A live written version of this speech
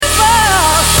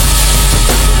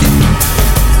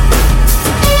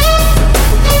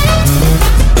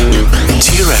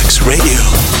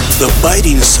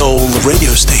biting soul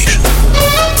radio station.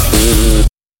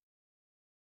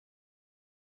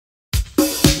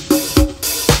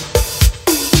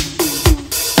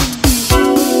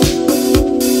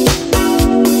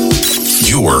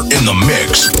 You are in the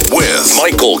mix with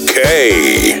Michael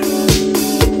K.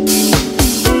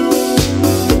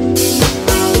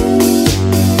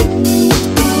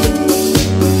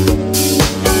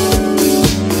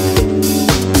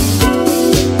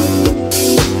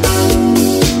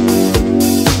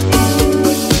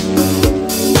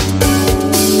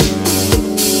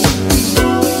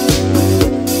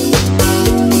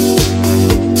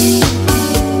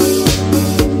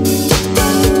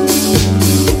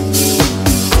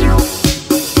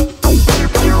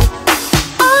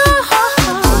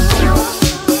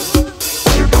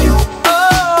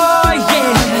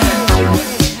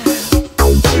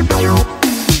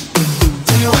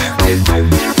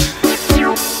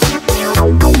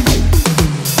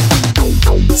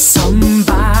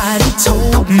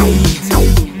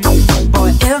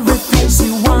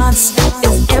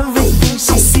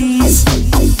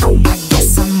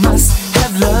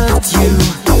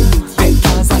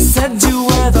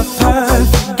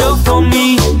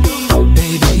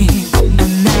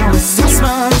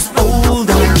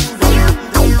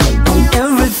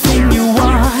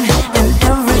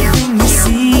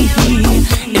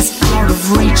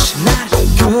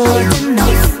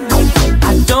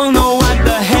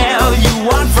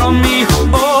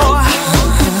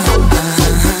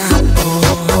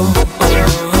 Oh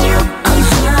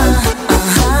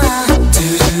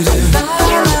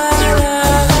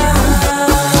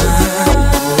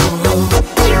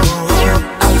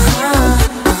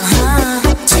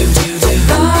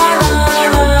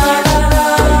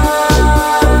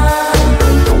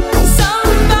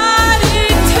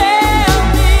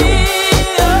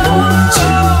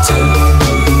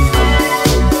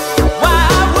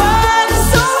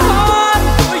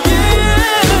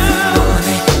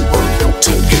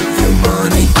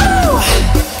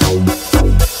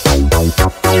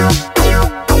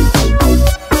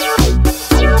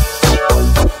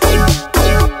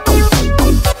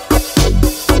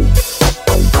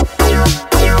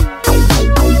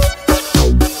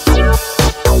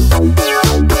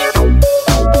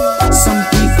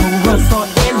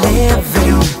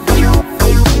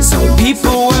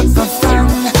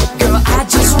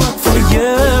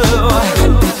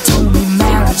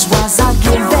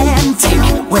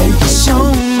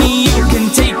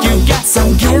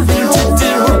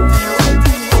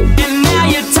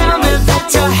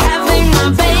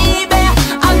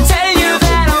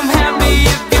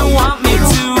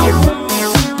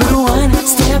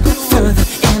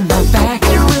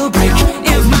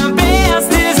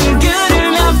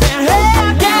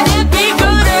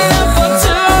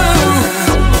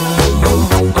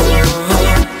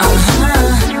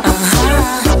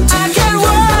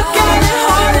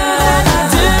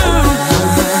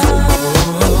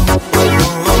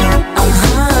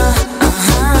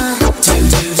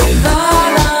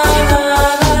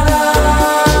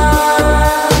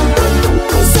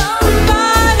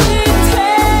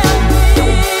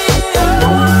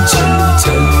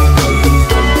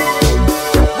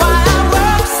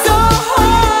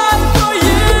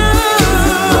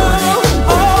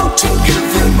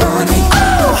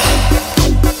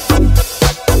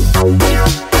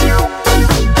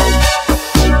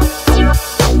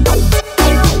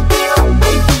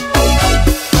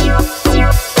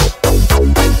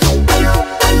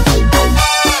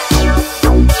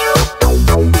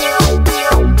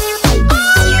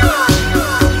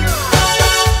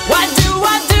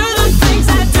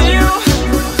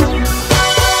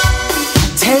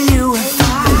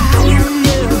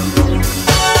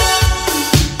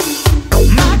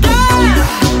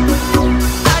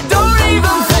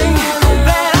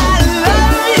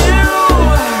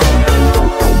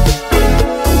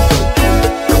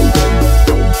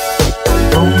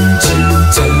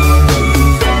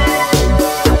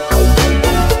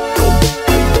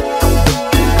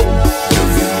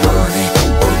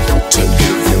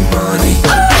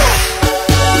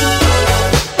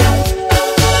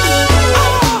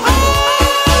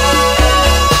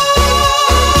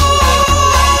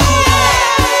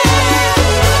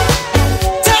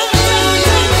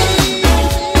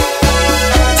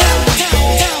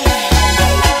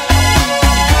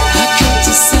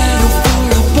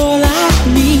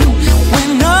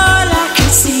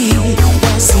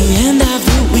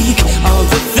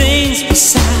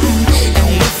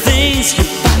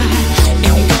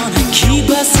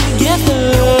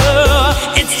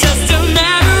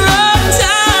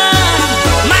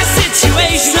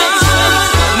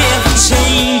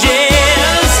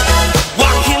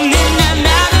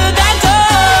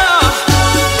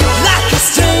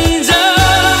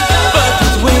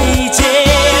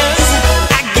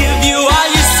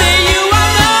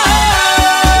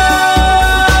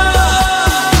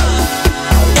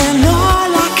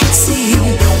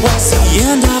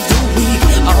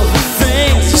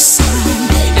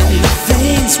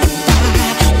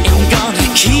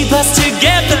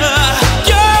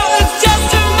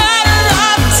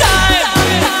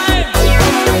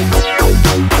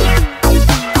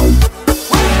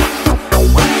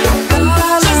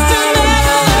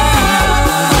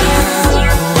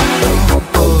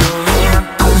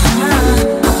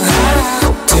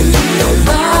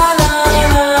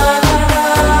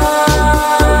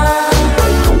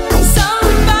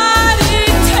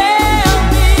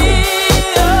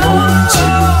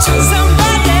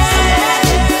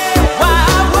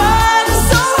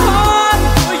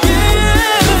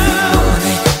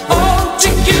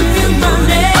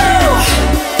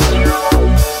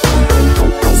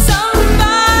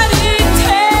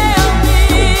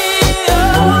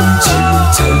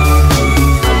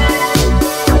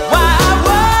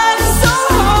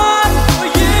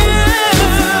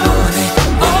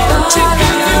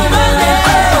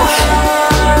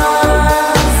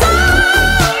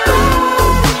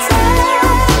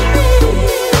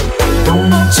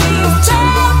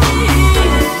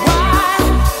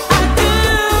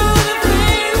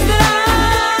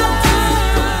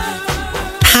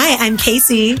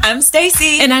Casey. I'm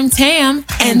Stacy. And I'm Tam.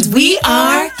 And we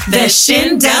are the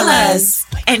Shindellas.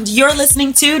 And you're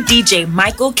listening to DJ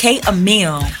Michael K.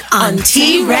 Amil on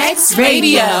T-Rex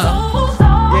Radio.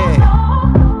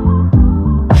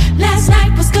 Last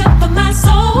night was good for my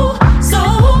soul.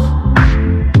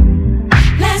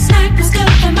 Last night was good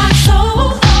for my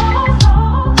soul.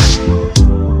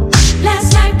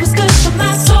 Last night was good for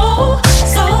my soul.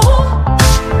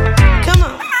 Come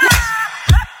on.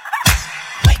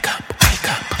 Wake up, wake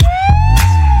up.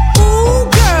 Ooh,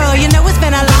 girl, you know it's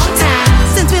been a long time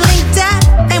since we linked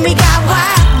up and we got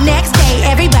wild. Next day,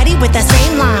 everybody with the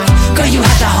same line. Girl, you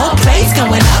had the whole place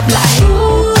going up like,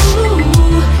 Ooh,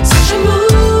 such a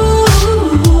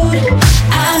mood.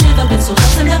 I've never been so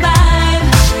lost in the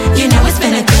vibe. you know it's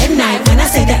been a good night when I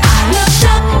say that I Looked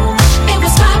up, it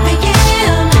was 5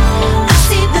 a.m. I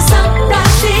see the sun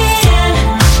rising.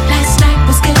 Last night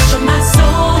was good for my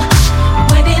soul.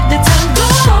 Where did the time go?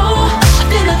 I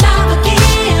feel alive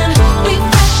again.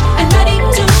 Refreshed and ready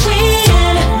to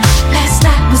win. Last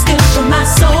night was good for my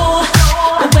soul.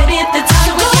 But where did the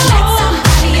time go? you met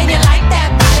somebody and you like that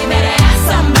body, better ask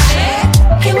somebody.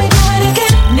 Can we do it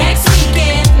again? Next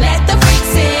weekend, let the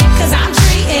freaks in, cause I'm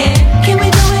treating. Can we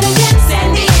do it again? Send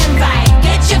the invite,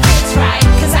 get your fix right,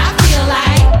 cause I feel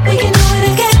like We can do it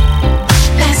again.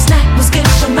 Last night was good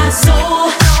for my soul.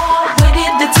 Where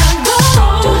did the time go?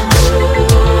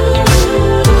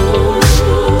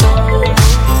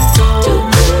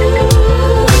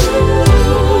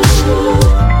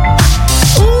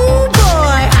 ooh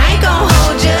boy, I ain't gon'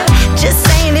 hold ya. Just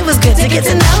saying it was good to get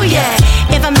to know ya.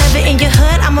 If I'm never in your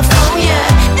hood, I'ma phone ya.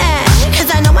 Cause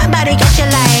I know my body got you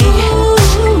like,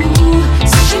 Ooh,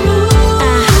 such a mood.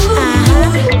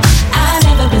 I've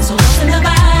never been so lost in the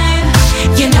vibe.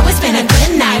 you know it's been a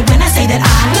good night when I say that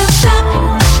I Looked up,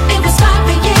 it was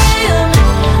 5 a.m.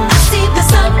 I see the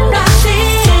sun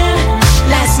rising.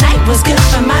 last night was good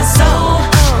for my soul.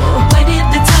 Where did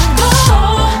the time go?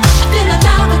 I feel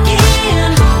alive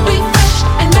again. Refreshed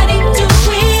and ready to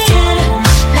win.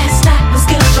 Last night was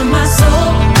good for my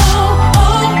soul.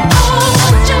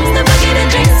 Jumps the boogie, the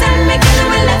drinks and make it, and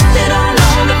we left it all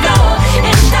on the floor.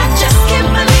 And I just can't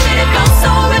believe it. It felt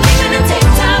so relieving to take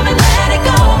time and let it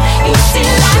go. You see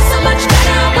life so much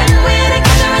better when we're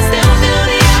together and still feel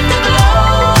the afterglow.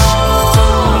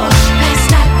 Last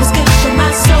night was good for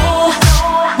my soul.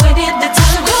 Where did the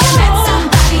time go? You met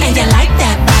somebody and you like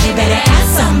that body, better ask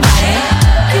somebody.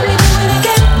 Can we do it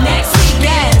again? Next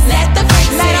weekend, let the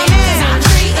freaks in, cause I'm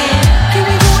treating. Can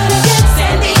we do it again?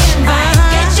 Send the invite,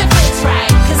 get your fix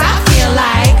right, cause I feel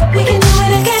like We can do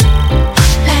it again.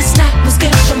 Last night was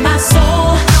good for my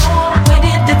soul. Where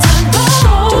did the time go?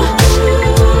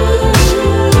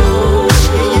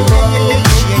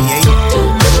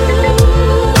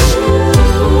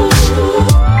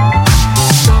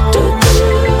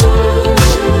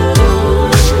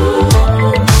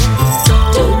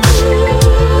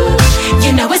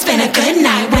 you know it's been a good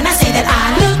night when I say that I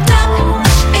Looked up,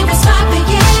 it was 5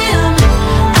 a.m.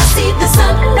 I see the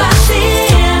sun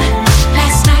rising.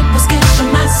 Last night was good for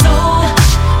my soul.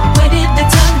 Where did the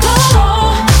time go?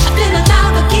 I feel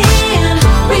alive again.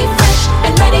 Refreshed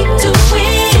and ready to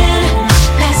win.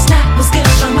 Last night was good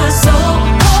for my soul.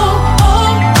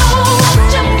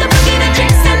 Jumped the boogie, the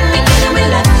drinks and we did it. We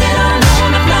left it all on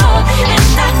the floor. And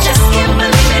I just can't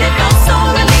believe it. It felt so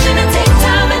relieving to take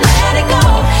time and let it go.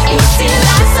 You see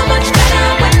life so much better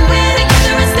when we're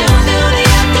together and still feel the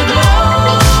afterglow.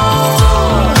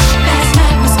 Last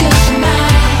night was good for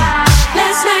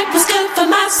Last night was good for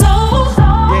my soul.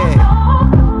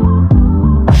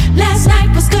 Last night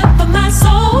was good for my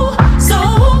soul.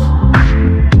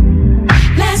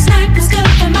 Last night was good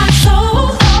for my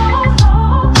soul.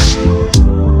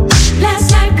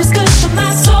 Last night was good for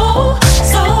my soul.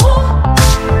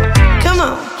 come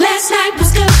on. Last night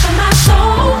was good for my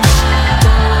soul.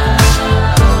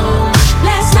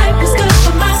 Last night was good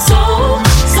for my soul.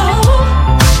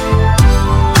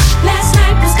 Last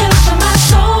night was good for my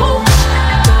soul.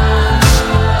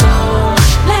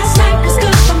 Last night was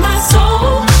good for my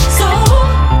soul.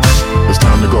 It's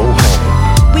time to go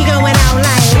home. We going out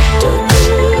like,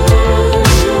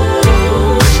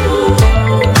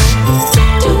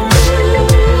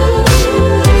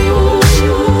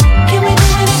 Can we do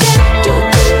it again?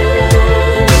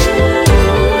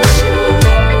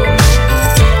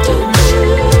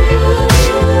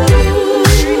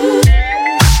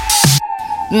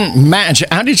 Madge,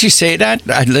 how did you say that?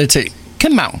 Let's say,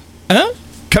 come out. Huh?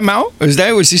 Come out? Is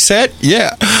that what she said?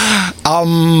 Yeah.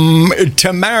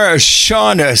 Tamara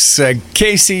Shaughness,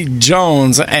 Casey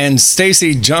Jones, and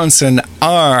Stacy Johnson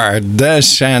are the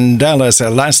Chandelas.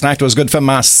 Last night was good for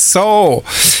my soul.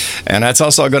 And that's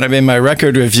also going to be my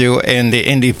record review in the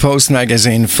Indie Post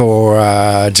magazine for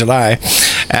July.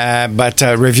 But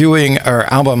reviewing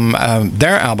their album,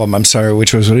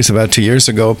 which was released about 2 years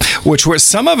ago, which were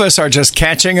some of us are just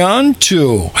catching on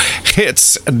to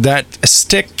hits that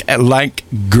stick like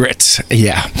grit.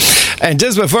 Yeah. And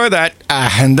just before that,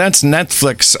 and that's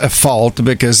Netflix fault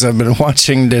because I've been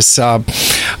watching this, kind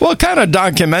of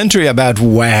documentary about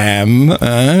Wham,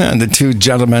 and the two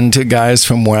guys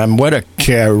from Wham. What a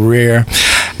career.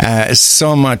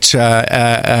 So much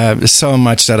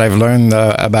that I've learned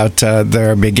about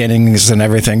their beginnings and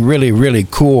everything. Really, really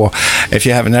cool. If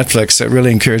you have Netflix, I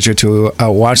really encourage you to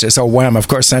watch it. So Wham, of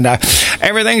course, and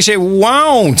everything she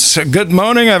wants. Good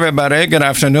morning, everybody. Good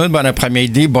afternoon. Bon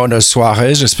après-midi. Bonne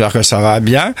soirée. J'espère que ça va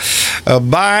bien.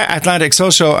 By Atlantic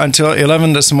Social until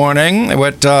 11 this morning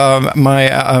with my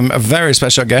very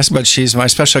special guest, but she's my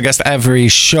special guest every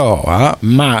show.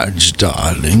 Madge,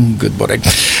 darling. Good morning.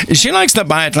 She likes the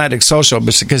By Atlantic Social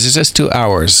because it's just 2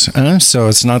 hours. So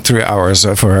it's not 3 hours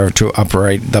for her to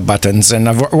operate the buttons. And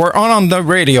we're on the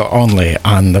radio only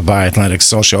on the By Atlantic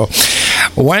Social.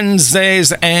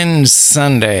 Wednesdays and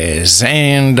Sundays.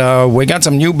 And we got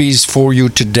some newbies for you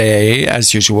today,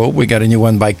 as usual. We got a new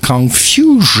one by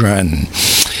Confusion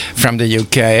from the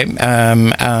UK.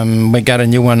 We got a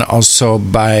new one also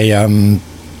by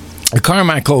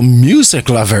Carmichael Music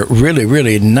Lover. Really,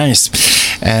 really nice.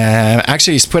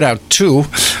 Actually, he's put out two,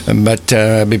 but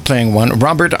be playing one.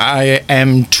 Robert I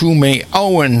Am Toomey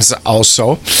Owens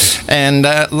also, and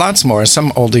lots more,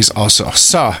 some oldies also.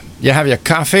 So, you have your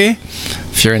coffee.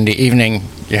 If you're in the evening,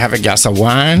 you have a glass of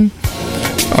wine,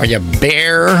 or your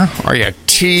beer, or your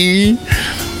tea,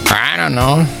 or I don't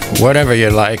know, whatever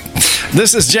you like.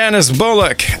 This is Janice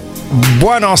Bullock.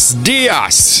 Buenos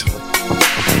dias.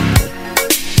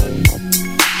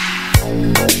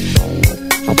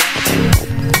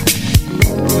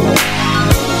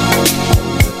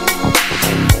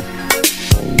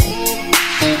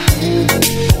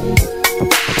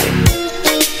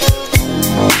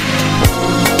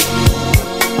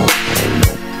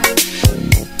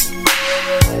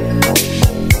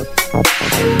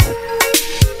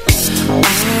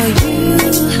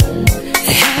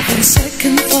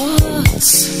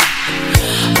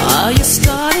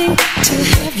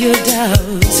 Your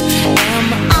doubts.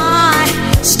 Am I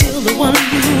still the one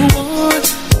you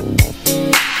want?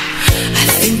 I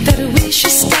think that we should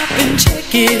stop and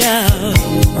check it out.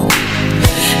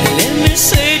 Let me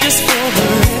say just for the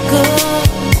record,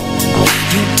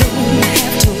 you don't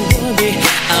have to worry,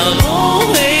 I'll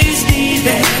always be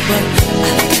there. But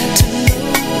I've got to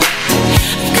know,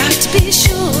 I've got to be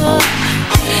sure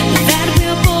that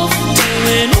we're both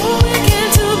doing all we can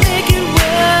to make it work.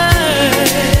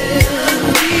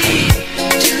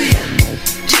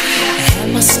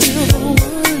 Am I still the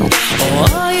one, or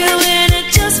are you in it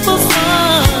just for fun?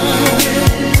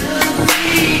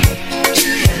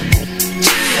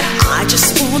 I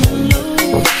just wanna know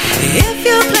if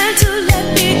you plan to let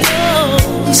me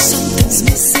go. Something's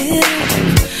missing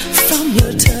from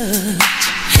your touch.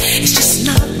 It's just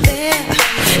not there,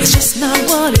 it's just not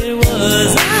what it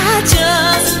was. I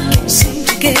just can't seem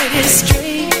to get it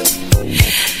straight.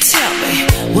 Tell me,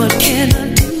 what can I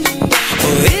do?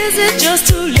 Or is it just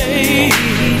too late?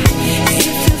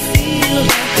 If you feel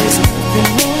like there's nothing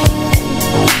wrong,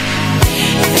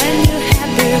 and you're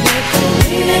happy with the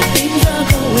way that things are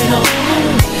going on,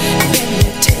 let me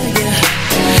tell you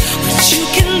what you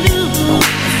can do.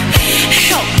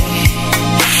 Help me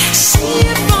see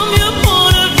it from your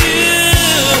point of view.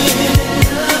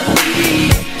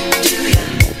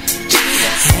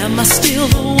 Am I still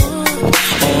the one,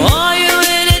 or are you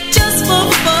in it just for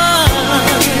fun?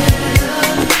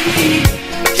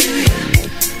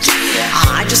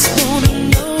 I just wanna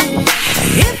know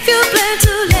if you plan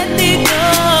to let me go.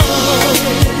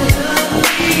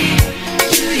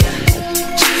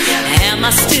 Am I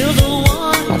still the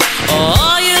one, or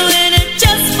are you in it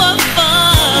just for fun?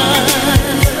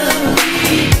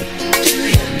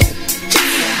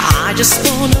 I just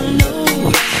wanna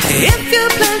know if you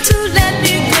plan to let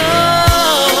me go.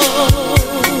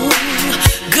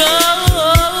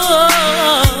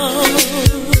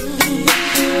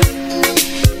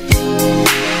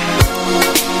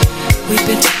 We've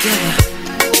been together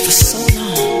for so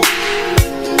long,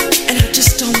 and I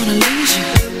just don't want to lose you.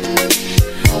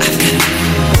 I've got to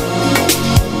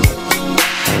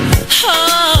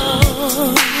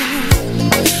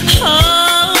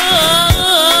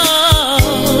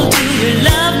do you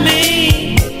love me?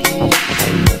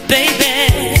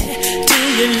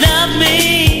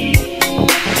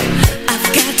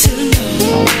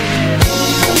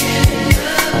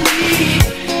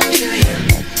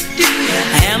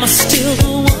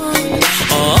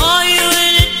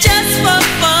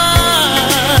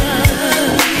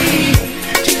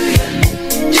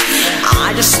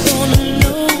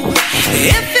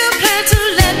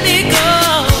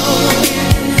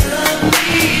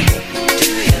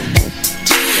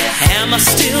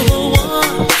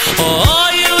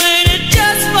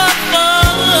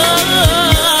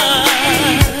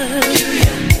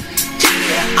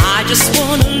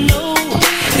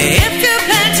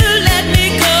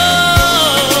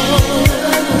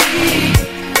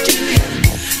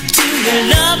 you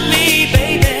love me,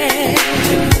 baby?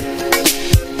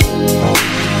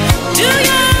 Do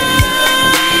you?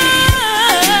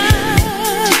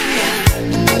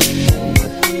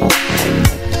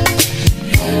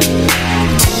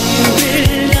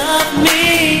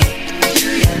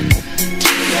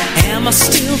 Am I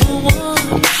still the one,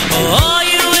 or are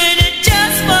you in it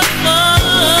just for fun?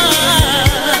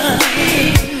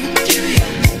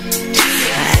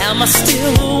 Am I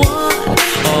still the one,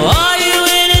 or are you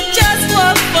in it just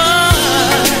for fun?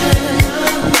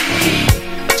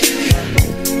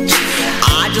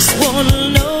 I just wanna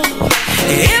know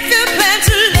if you plan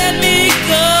to let me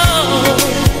go.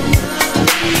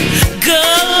 Go.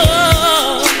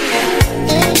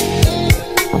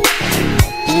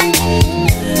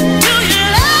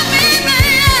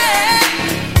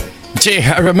 Gee,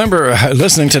 I remember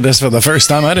listening to this for the first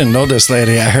time. I didn't know this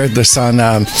lady. I heard this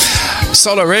on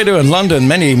Solar Radio in London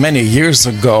many, many years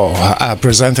ago. A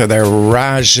presenter there,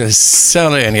 Raj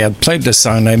Selly, and he had played this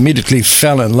song. I immediately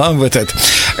fell in love with it.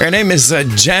 Her name is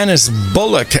Janice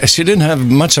Bullock. She didn't have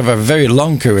much of a very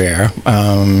long career.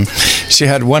 She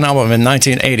had one album in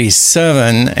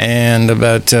 1987 and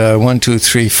about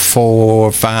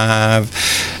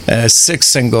 6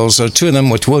 singles, so 2 of them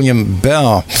with William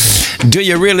Bell. Do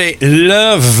you really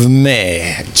love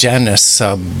me, Janice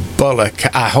Bullock?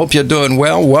 I hope you're doing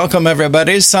well. Welcome,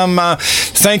 everybody.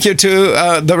 Thank you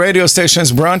to the radio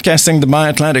stations broadcasting the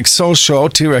My-Atlantic Soul Show,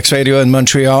 T-Rex Radio in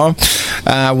Montreal,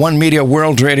 One Media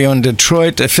World Radio in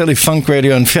Detroit, Philly Funk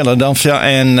Radio in Philadelphia,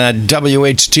 and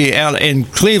WHTL in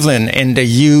Cleveland in the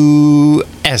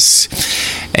U.S.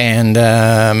 And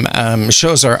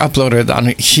shows are uploaded on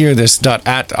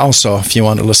hearthis.at also if you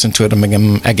want to listen to it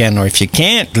again, or if you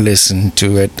can't listen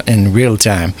to it in real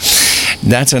time.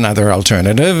 That's another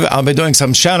alternative. I'll be doing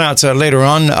some shout-outs later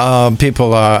on.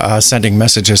 People are sending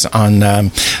messages on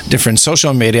different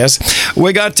social medias.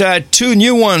 We got 2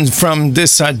 new ones from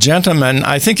this gentleman.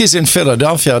 I think he's in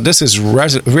Philadelphia. This is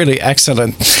really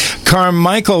excellent.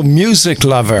 Carmichael Music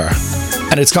Lover.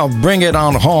 And it's called Bring It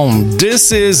On Home.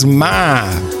 This is my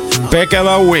pick of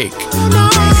the week.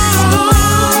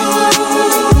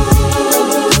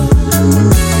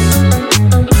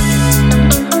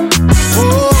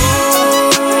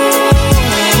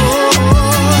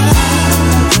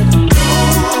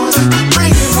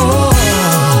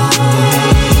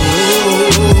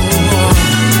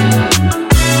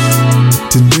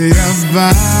 Today I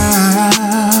vow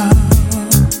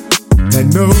that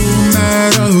no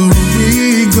matter what we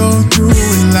go through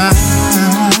in life,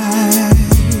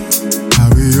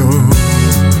 I'll be yours.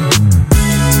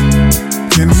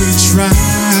 Can we try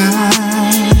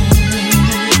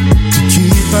to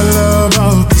keep our love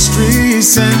off the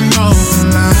streets and off the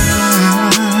line?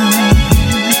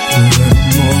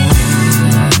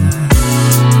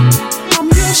 I'm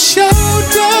your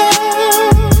shoulder.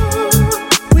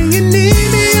 When you need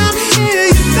me, I'm here.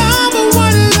 Your number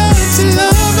one love to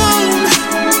love on.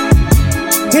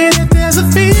 And if there's a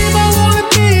fever, I wanna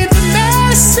be the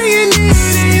mercy you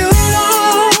need in your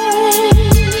own.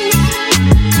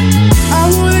 I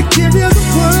wanna give you the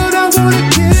world, I wanna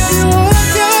give you all I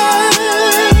got.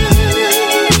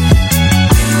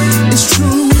 It's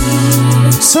true.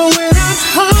 So when I'm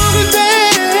hungry,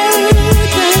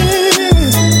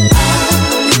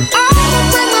 I'ma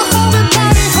bring my whole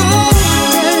body home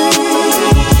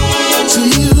to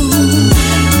you.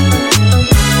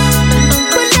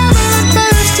 Whenever I'm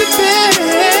thirsty, baby,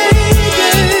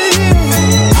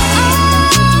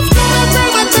 I'm gonna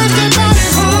bring my thirsty body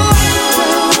home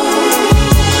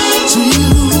to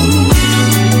you.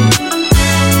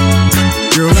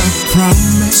 Girl, I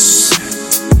promise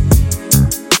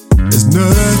there's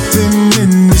nothing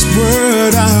in this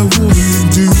world I wouldn't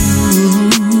do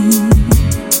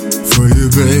for you,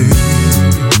 babe.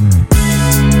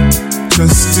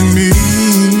 Trust in me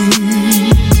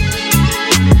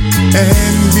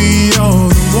and be all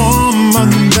the woman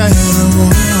that I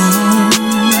want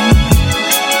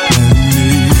and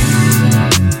need.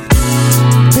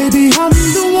 Baby, I'm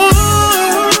the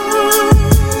one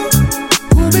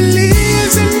who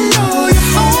believes in all your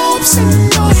hopes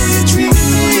and all your dreams.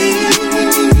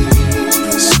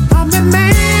 I'm the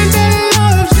man that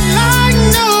loves you like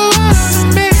no other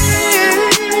man.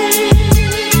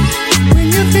 When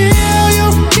you feel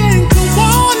you're getting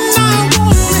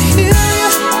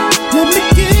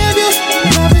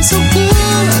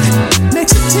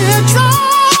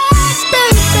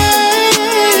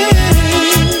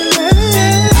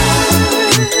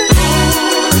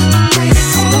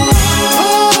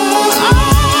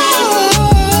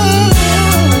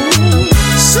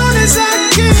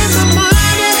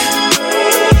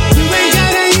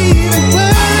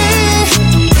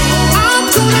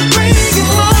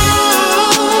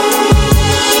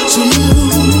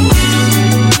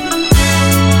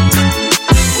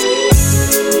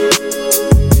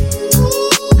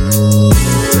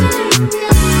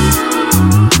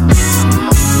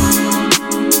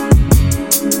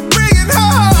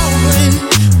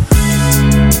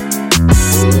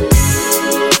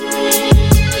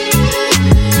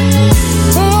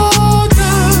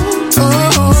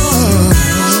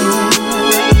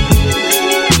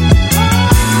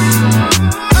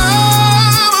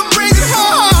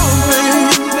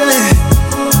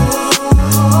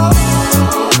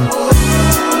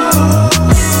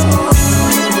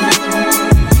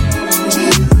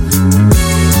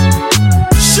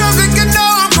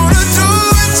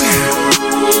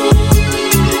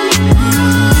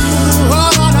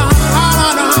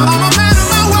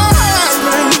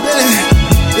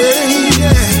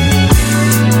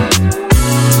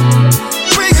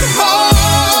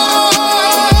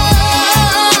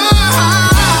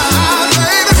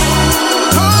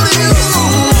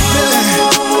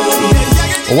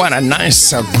What a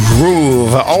nice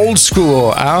groove. Old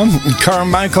school,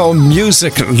 Carmichael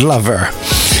music lover.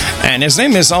 And his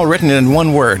name is all written in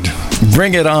one word.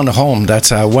 Bring It On Home. That's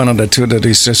one of the two that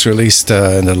he's just released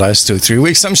in the last 2-3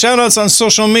 weeks. Some shout-outs on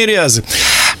social medias.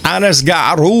 Alice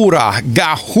Gahura.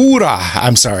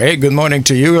 I'm sorry. Good morning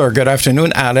to you, or good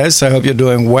afternoon, Alice. I hope you're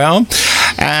doing well.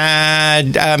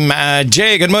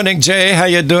 Jay, good morning, Jay. How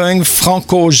you doing?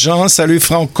 Franco Jean. Salut,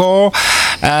 Franco.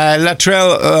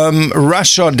 Latrell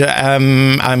Rashod.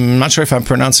 I'm not sure if I'm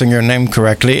pronouncing your name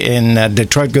correctly, in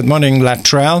Detroit. Good morning,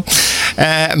 Latrell.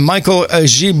 Michael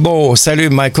Gibault.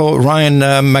 Salut, Michael. Ryan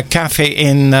McAfee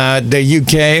in the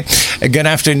UK. Good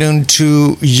afternoon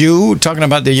to you. Talking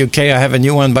about the UK, I have a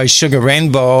new one by Sugar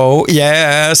Rainbow.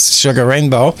 Yes, Sugar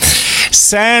Rainbow.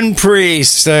 Sand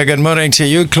Priest, good morning to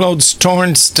you. Claude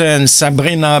Stornston,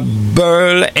 Sabrina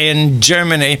Burl in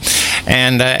Germany,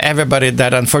 and everybody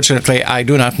that unfortunately I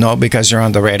do not know because you're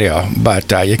on the radio.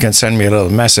 But you can send me a little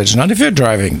message. Not if you're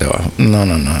driving, though. No,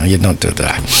 you don't do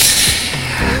that.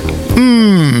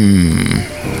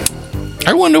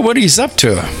 I wonder what he's up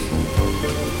to.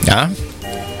 Huh?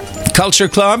 Culture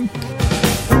Club?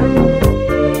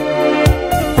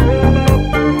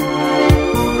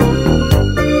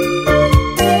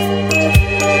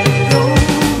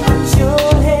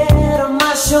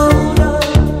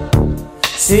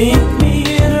 Sink me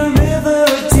in a river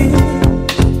of tears.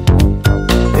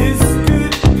 This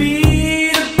could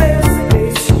be the best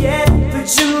place yet, but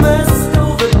you must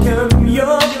overcome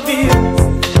your fears.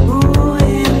 Ooh,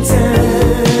 in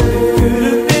time, could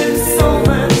have been so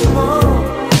much more.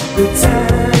 The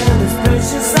time is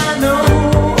precious, I know.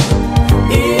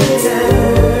 In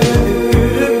time,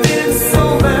 could have been so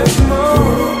much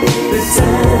more. The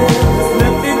time is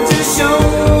nothing to show.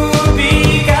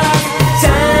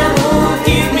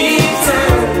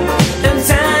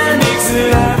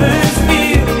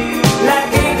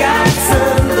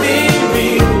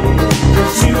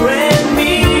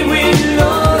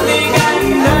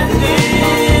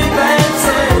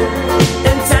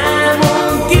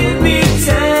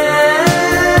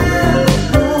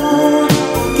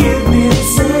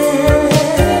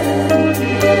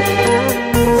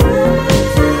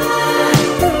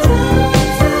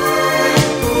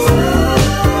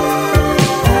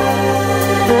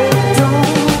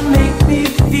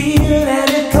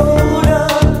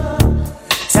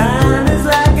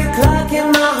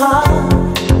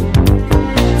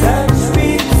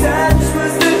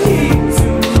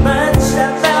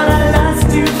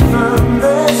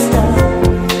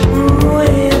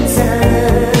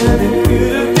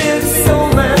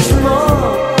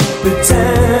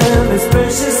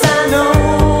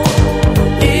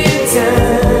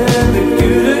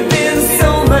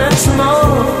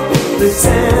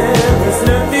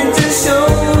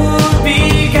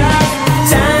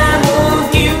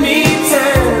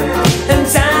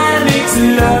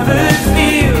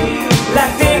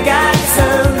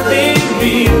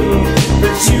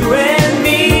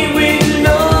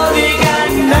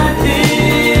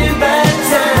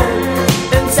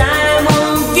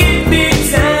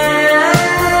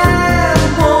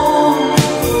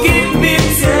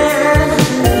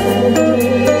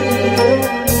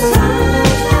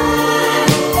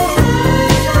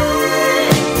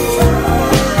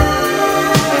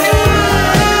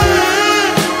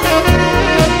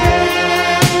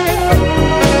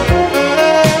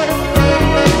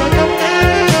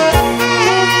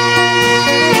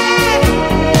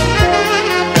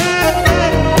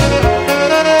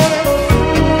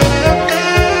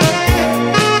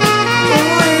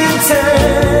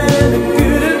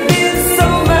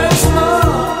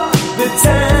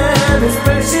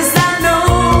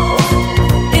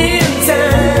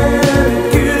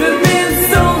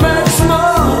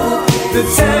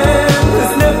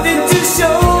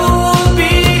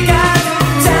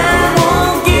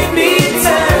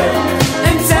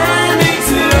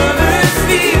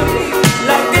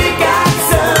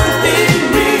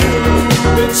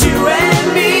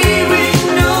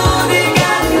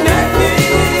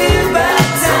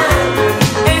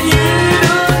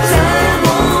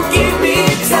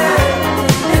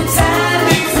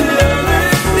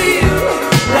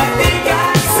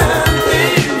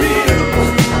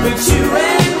 You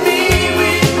and me.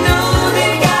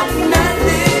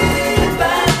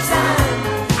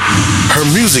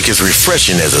 as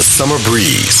refreshing as a summer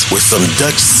breeze with some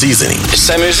Dutch seasoning.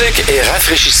 Sa musique est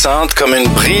rafraîchissante comme une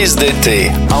brise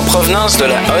d'été en provenance de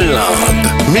la Hollande.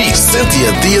 Meet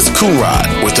Cynthia Diaz-Coonrod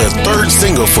with her third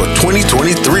single for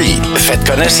 2023. Faites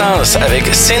connaissance avec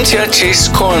Cynthia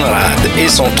Diaz-Coonrod et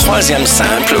son troisième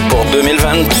simple pour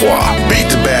 2023. Beat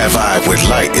the Bad Vibe with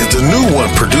Light is the new one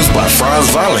produced by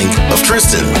Franz Walling of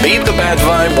Tristan. Beat the Bad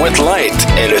Vibe with Light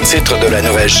est le titre de la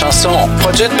nouvelle chanson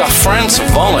produite par Franz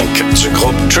Walling du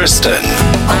groupe Tristan.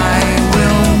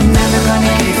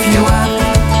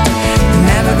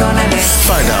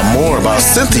 Find out more about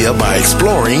Cynthia by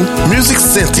exploring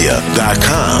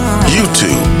MusicCynthia.com,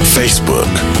 YouTube, Facebook.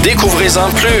 Découvrez-en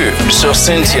plus sur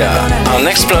Cynthia en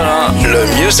explorant le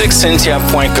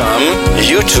MusicCynthia.com,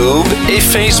 YouTube et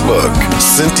Facebook.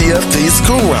 Cynthia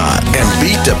Diaz-Coonrod and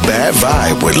Beat the Bad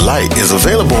Vibe with Light is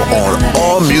available on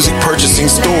all music purchasing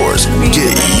stores.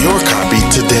 Get your copy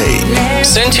today.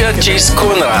 Cynthia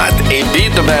Diaz-Coonrod et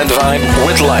Beat the Bad Vibe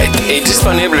with Light est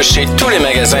disponible chez tous les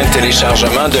magasins de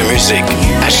téléchargement de musique.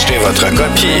 Achetez votre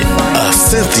copie. A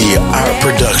Cynthia Art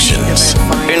Productions.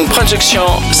 Une production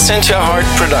Cynthia Hart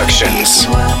Productions.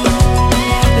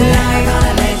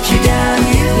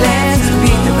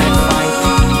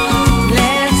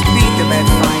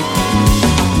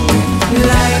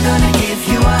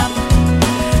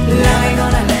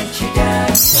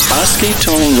 Husky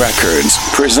Tone Records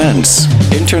presents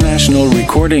international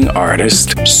recording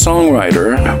artist,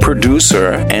 songwriter,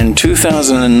 producer, and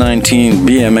 2019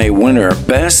 BMA winner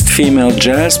Best Female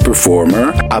Jazz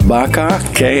Performer, Abaka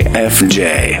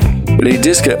KFJ. Les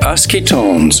disques Husky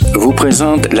Tones vous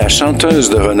présentent la chanteuse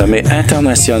de renommée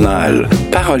internationale,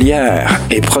 parolière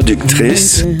et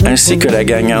productrice, ainsi que la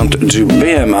gagnante du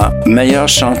BMA Meilleure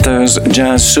chanteuse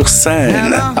jazz sur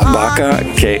scène, Abaka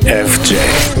KFJ.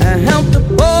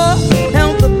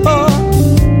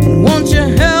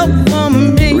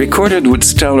 Recorded with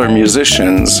stellar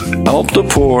musicians, Help the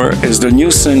Poor is the new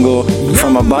single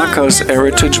from Abaka's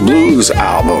Heritage Blues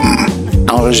album.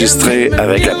 Enregistré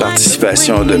avec la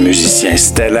participation de musiciens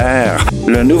stellaires,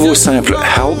 le nouveau simple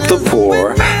Help the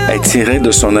Poor est tiré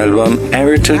de son album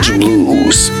Heritage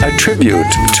Blues, a tribute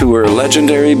to her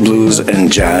legendary blues and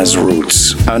jazz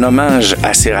roots. Un hommage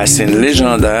à ses racines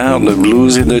légendaires de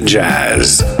blues et de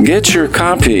jazz. Get your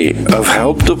copy of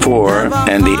Help the Poor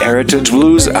and the Heritage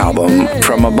Blues album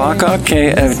from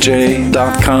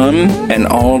abakakfj.com and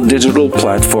all digital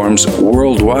platforms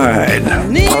worldwide.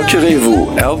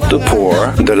 Procurez-vous Help the Poor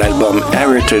de l'album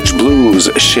Heritage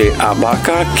Blues chez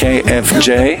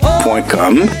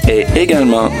abakakfj.com et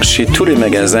également chez tous les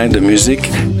magasins de musique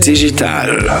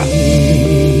digitale.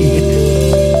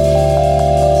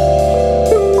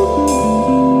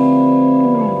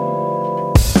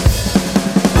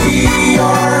 We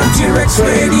are T-Rex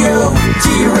Radio,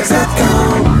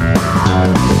 T-Rex.com.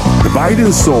 The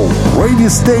Biden Soul Radio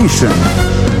Station.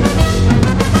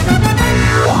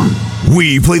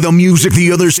 We play the music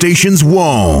the other stations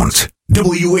won't.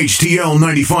 WHTL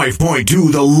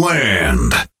 95.2 The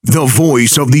Land. The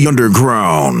voice of the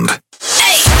underground.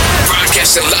 Hey!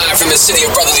 Broadcasting live from the city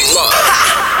of brotherly love.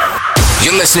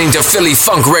 You're listening to Philly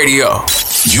Funk Radio.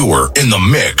 You're in the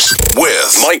mix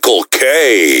with Michael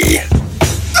K.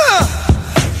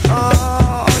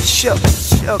 Oh, sugar.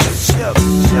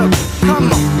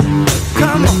 Come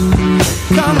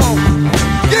on.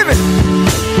 Give it.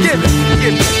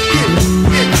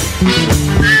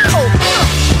 Oh,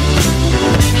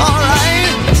 all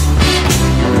right.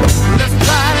 Let's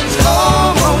ride in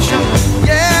slow motion.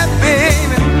 Yeah,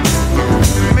 baby.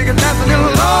 Make it last a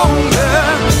little longer.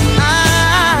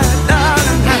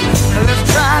 Darling, let's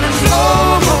ride in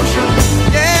slow motion.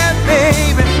 Yeah,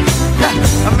 baby.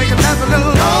 Make it last a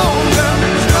little longer,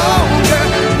 baby.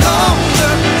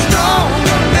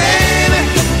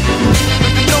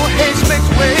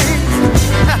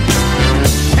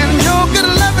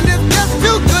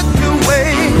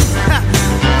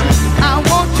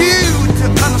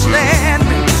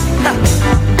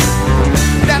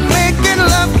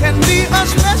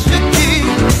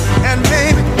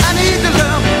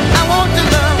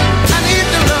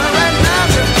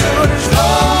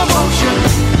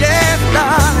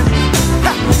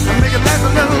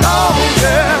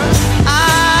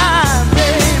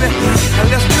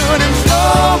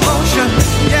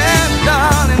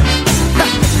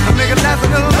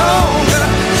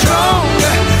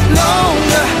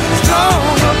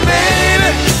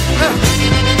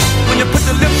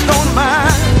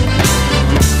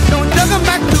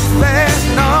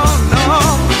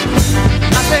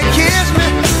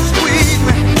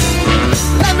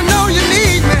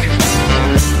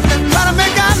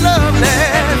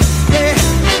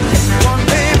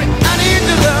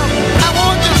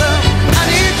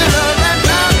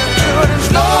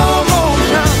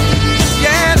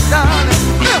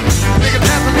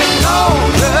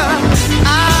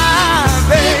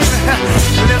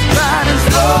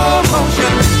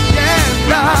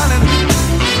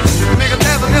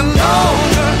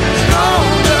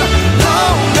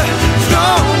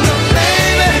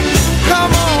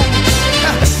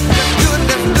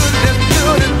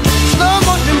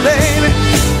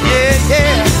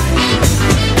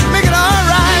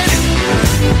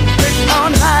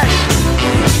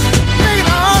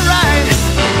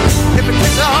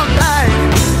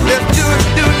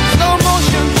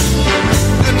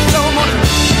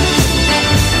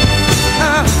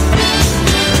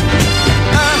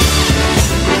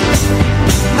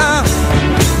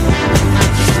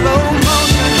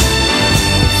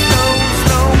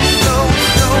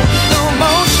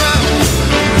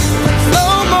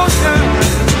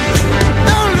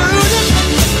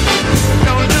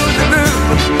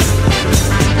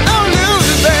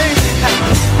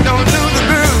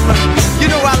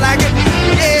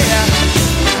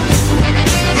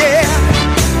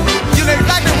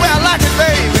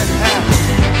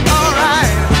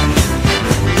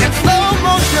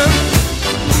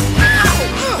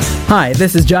 Hi,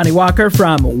 this is Johnny Walker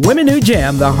from Women Who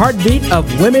Jam, the heartbeat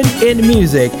of women in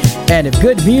music. And if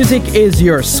good music is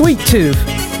your sweet tooth,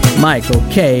 Michael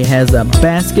K. has a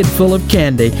basket full of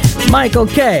candy. Michael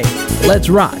K., let's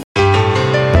rock.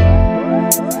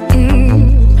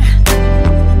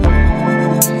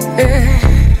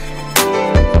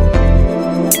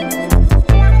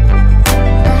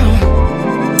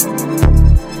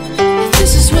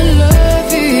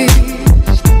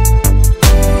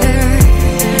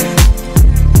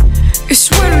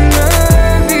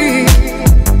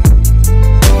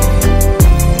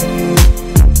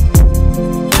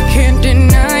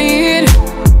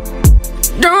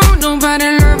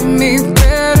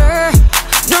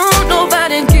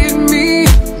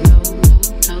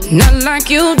 Not like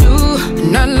you do,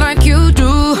 not like you do.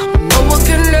 No one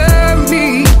can love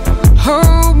me,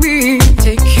 hold me,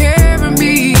 take care of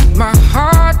me. My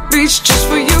heart beats just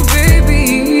for you,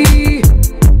 baby.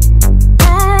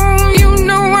 Oh, you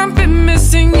know I've been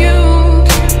missing you.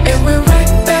 And we're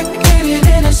right back at it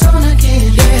and it's on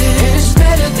again. Yeah, and it's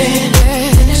better than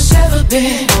it's ever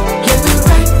been. Yeah, we're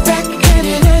right back at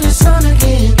it and it's on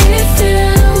again. It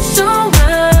feels so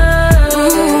right.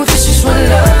 Ooh, this is what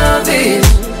love is.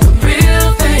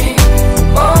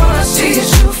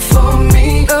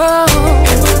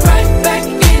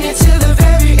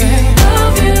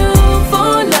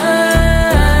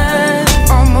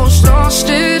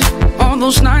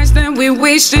 We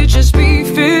wasted just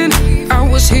beefing. I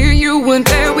was here, you weren't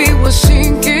there, we were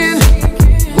sinking.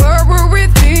 What were we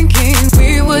thinking?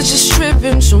 We were just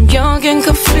tripping, so young and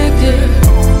conflicted.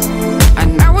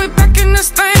 And now we're back in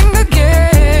this thing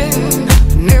again.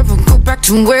 Never go back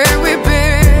to where we've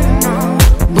been.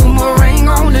 Boomerang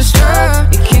on this stuff,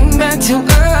 it came back to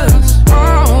us.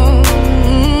 Oh.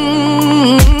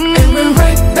 And we're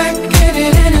right back at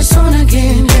it and it's on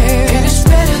again. Yeah. And it's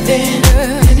better than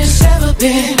it's ever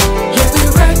been.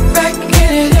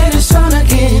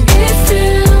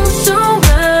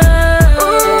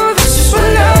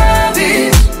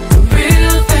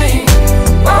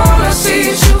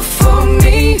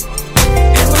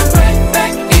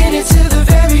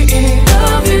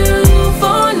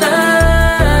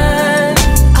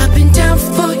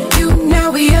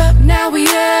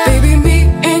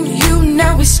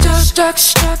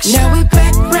 Now we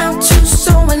back round to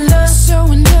so in love,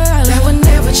 so in love. That would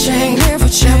never change, never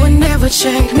change. That would never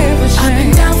change, never change. I've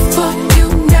been down for you,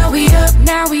 now we up,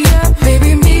 now we up.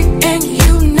 Baby, me and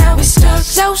you, now we stuck,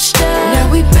 so stuck.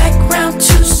 Now we back round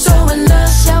to so in love,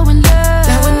 so in love.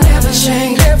 That would never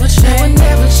change, never change. That would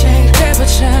never change, never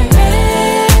change.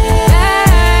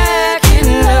 Back in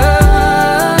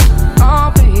love,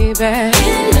 oh baby.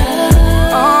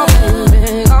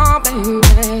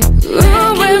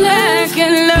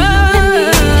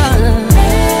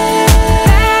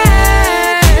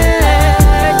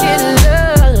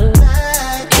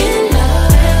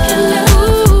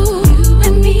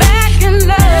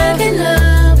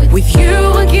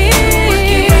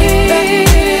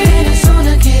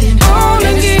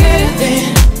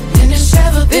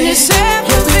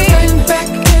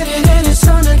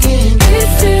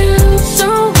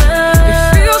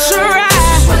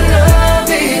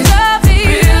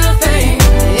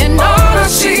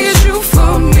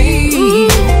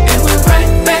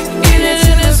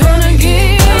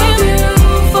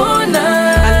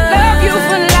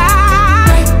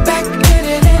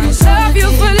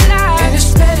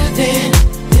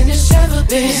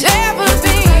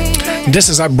 This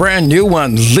is a brand new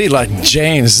one, Leela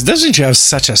James. Doesn't she have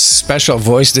such a special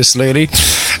voice, this lady?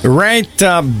 Right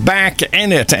back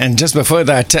in it. And just before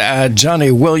that,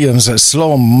 Johnny Williams,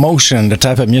 Slow Motion, the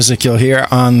type of music you'll hear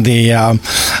on the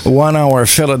 1 hour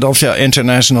Philadelphia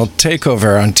International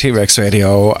Takeover on T-Rex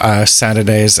Radio,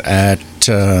 Saturdays at,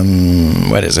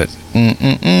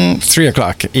 3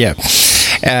 o'clock, yeah.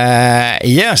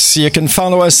 Yes, you can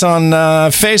follow us on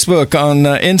Facebook, on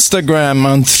Instagram,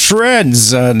 on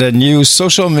Threads, the new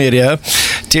social media,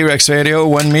 T-Rex Radio,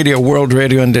 One Media World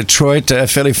Radio in Detroit,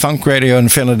 Philly Funk Radio in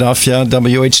Philadelphia,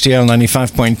 WHTL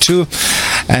 95.2,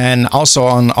 and also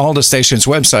on all the stations'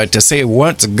 website to see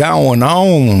what's going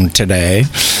on today.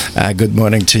 Good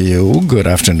morning to you, good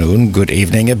afternoon, good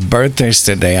evening. Birthdays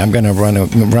today. I'm going to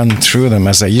run through them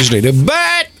as I usually do,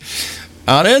 but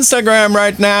on Instagram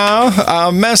right now,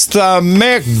 Mr.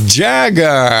 Mick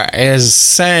Jagger is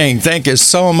saying, thank you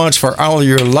so much for all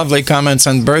your lovely comments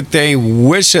and birthday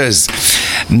wishes.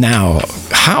 Now,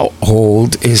 how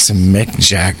old is Mick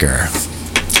Jagger?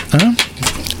 Huh?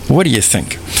 What do you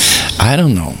think? I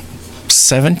don't know.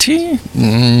 70?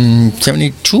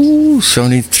 72?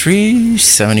 73?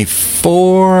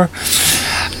 74?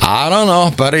 I don't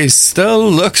know, but he still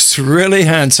looks really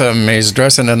handsome. He's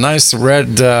dressed in a nice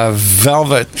red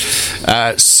velvet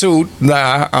suit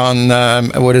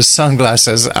with his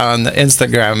sunglasses on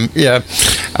Instagram. Yeah,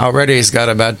 already he's got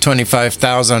about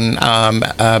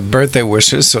 25,000 birthday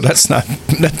wishes, so that's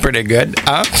pretty good.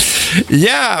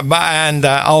 Yeah, and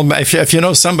if you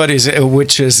know somebody's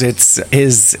which is it's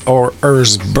his or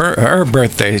her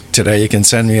birthday today, you can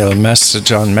send me a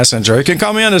message on Messenger. You can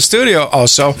call me on the studio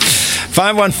also,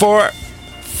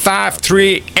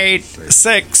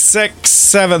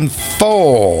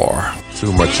 514-538-6674.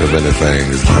 Too much of anything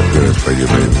is not good for you,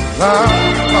 baby. But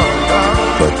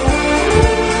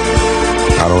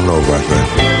I don't know about that.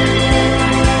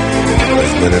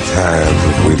 As many times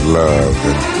as we've loved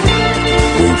and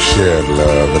we've shared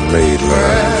love and made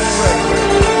love,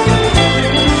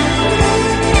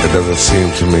 it doesn't seem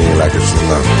to me like it's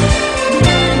enough.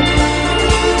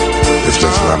 It's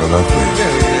just not enough, baby.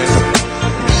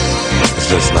 It's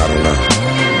just not enough.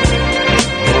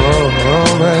 Oh,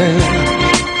 baby.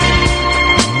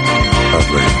 Oh,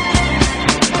 baby.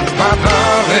 My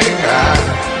darling, I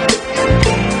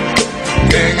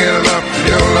can't get enough of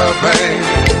your love, baby.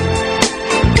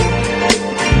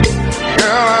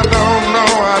 Girl, I don't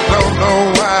know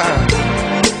why I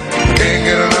can't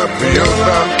get enough of your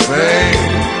love, baby.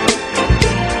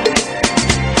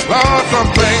 Lord, some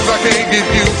things I can't get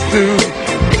used to,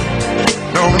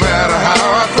 no matter how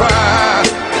I try.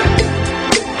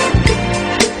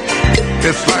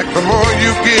 It's like the more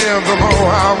you give, the more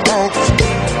I want.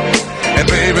 And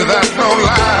baby, that's no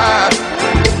lie.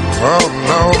 Oh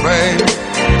no, baby.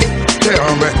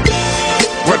 Tell me,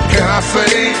 what can I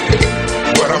say?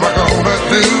 What am I gonna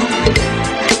do?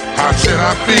 How should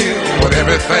I feel when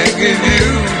everything is you?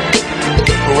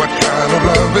 What kind of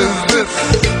love is this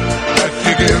that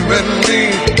you're giving me?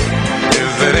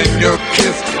 Is it in your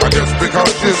kiss or just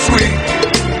because you're sweet?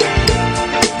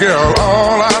 Girl,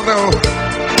 all I know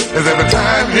is every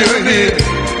time you're here,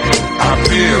 I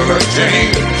feel a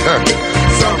change,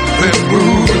 something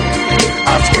moving.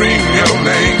 I scream your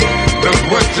name. Look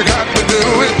what you got to do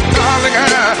with, darling, I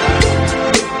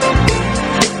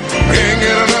can't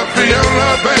get enough of your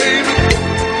love, baby.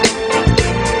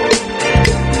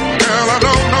 Girl, I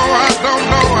don't know why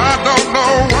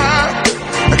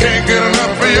I can't get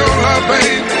enough of your love,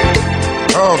 baby.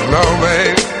 Oh no,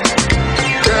 baby.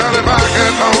 Girl, if I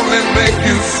could only make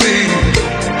you see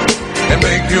and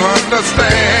make you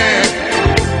understand.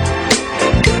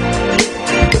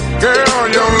 Girl,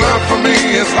 your love for me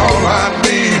is all I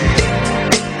need,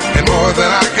 and more than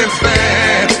I can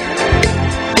stand.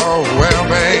 Oh well,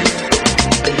 babe,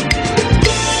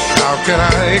 how can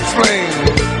I explain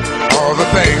all the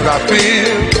things I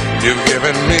feel? You've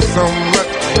given me so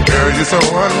much, girl, you're so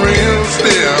unreal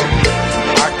still.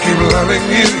 I keep loving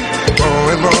you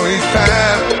more and more each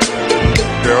time.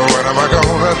 Girl, what am I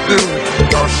gonna do?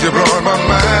 'Cause you're blowing my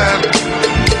mind.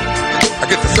 I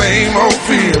get the same old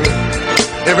feeling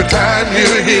every time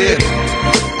you're here.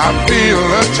 I feel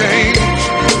a change,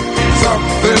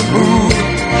 something moving.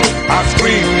 I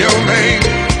scream your name.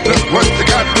 Look what you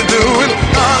got to do, and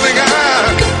darling, I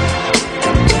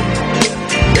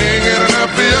can't get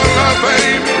enough of your love,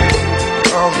 baby.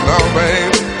 Oh no,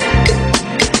 baby.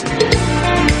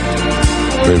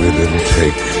 Baby, it didn't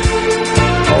take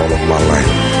all of my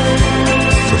life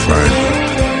to find you,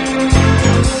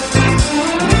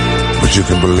 but you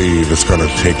can believe it's gonna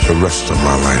take the rest of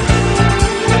my life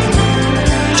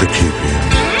to keep you.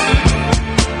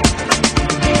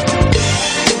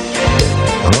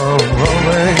 Oh,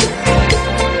 baby.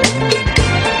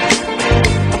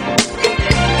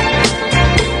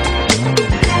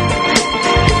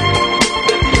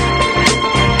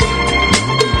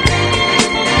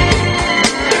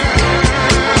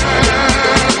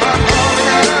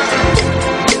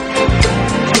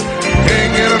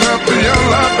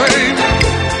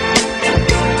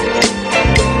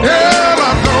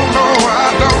 I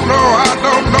don't know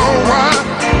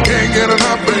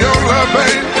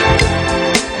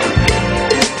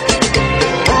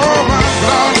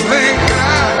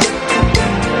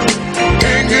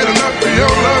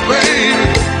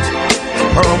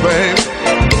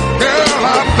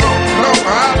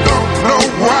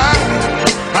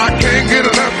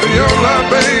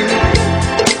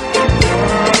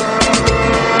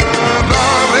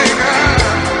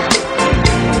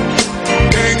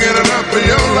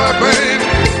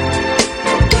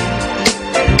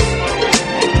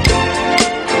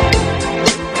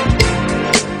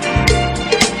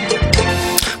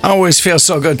Always feels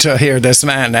so good to hear this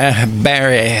man,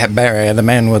 Barry, the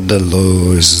man with the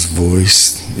lowest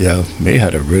voice. Yeah, he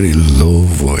had a really low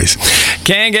voice.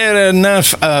 Can't get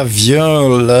enough of your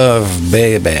love,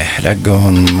 baby. That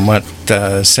going,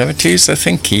 70s, I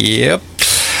think? Yep.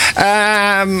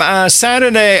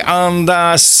 Saturday on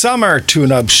the Summer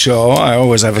Tune-Up Show, I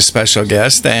always have a special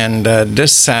guest, and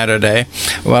this Saturday,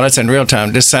 well, it's in real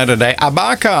time, this Saturday,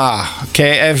 Abaka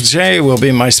KFJ will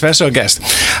be my special guest.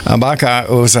 Abaka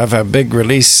will have a big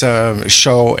release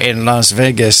show in Las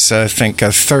Vegas, I think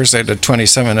Thursday the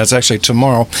 27th, that's actually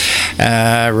tomorrow,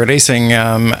 releasing,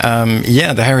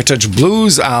 the Heritage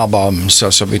Blues album, so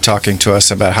she'll be talking to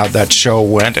us about how that show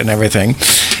went and everything,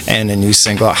 and a new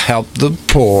single, Help the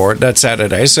Poor. That's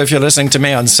Saturday. So if you're listening to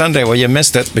me on Sunday, well, you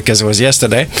missed it because it was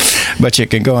yesterday. But you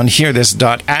can go and hear this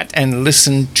 @ and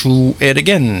listen to it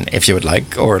again if you would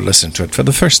like, or listen to it for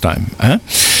the first time.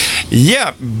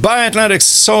 Yeah, Biatlantic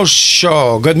Soul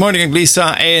Show. Good morning,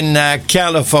 Lisa, in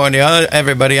California.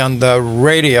 Everybody on the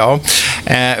radio.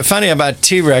 Funny about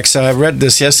T-Rex, I read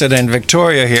this yesterday in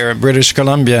Victoria here, British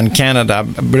Columbia in Canada.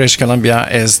 British Columbia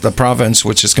is the province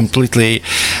which is completely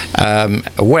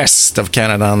west of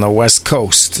Canada on the west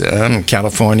coast,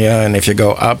 California, and if you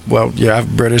go up, well, you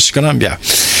have British Columbia.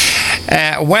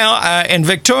 In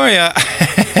Victoria,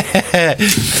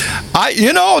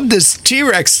 this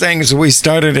T-Rex things we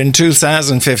started in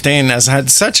 2015 has had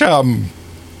such a...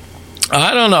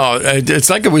 I don't know. It's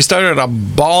like we started a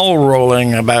ball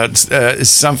rolling about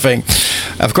something.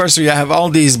 Of course, we have all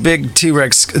these big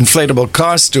T-Rex inflatable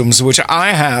costumes, which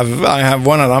I have. I have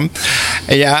one of them.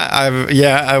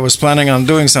 I was planning on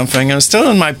doing something. It's still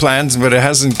in my plans, but it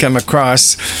hasn't come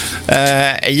across.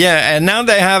 And now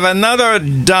they have another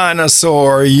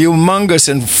dinosaur, humongous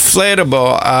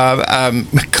inflatable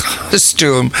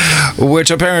costume,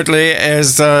 which apparently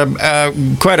is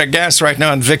quite a gas right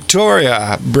now in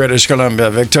Victoria, British Columbia.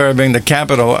 Victoria being the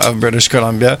capital of British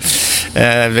Columbia.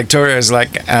 Victoria is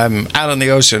like out on the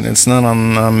ocean. It's not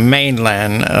on the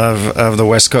mainland of the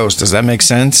West Coast. Does that make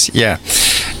sense? Yeah.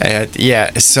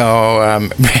 So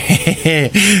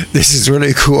this is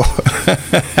really cool.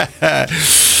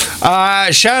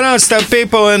 Shout outs to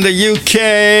people in the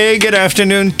UK. Good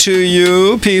afternoon to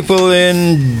you. People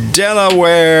in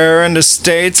Delaware and the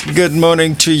States. Good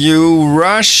morning to you.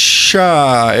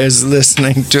 Russia is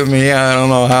listening to me. I don't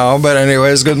know how, but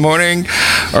anyways, good morning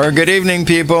or good evening,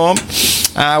 people.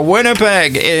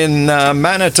 Winnipeg in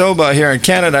Manitoba here in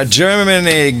Canada.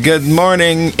 Germany, good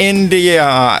morning.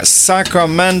 India,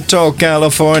 Sacramento,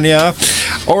 California.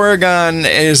 Oregon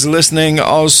is listening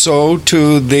also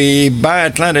to the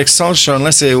Biatlantic Soul Show. And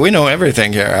let's see, we know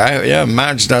everything here.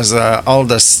 Marge does all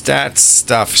the stats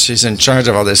stuff. She's in charge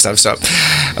of all this stuff. So,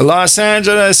 Los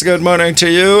Angeles, good morning to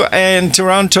you. And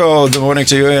Toronto, good morning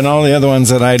to you. And all the other ones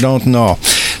that I don't know.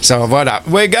 So, voilà.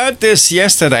 We got this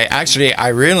yesterday. Actually, I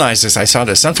realized this. I saw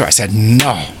this somewhere. I said,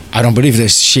 no, I don't believe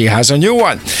this. She has a new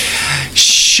one.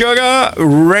 Sugar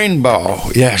Rainbow.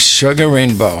 Yes, Sugar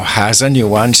Rainbow has a new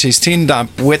one. She's teamed up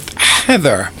with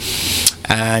Heather.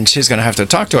 And she's going to have to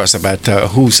talk to us about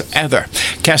who's Heather.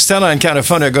 Castella in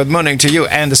California, good morning to you.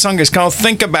 And the song is called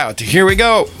Think About. Here we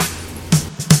go.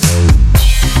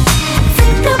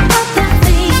 Think about the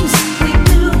things we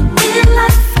do in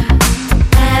life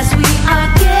as we are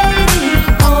getting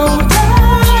older.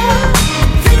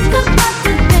 Think about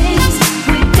the days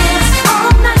we danced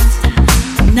all night.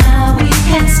 Now we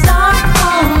can start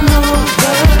all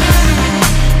over.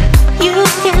 You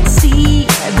can see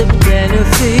the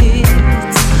benefits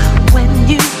when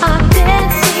you are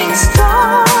dancing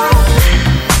strong.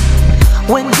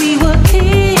 When we were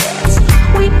kids,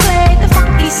 we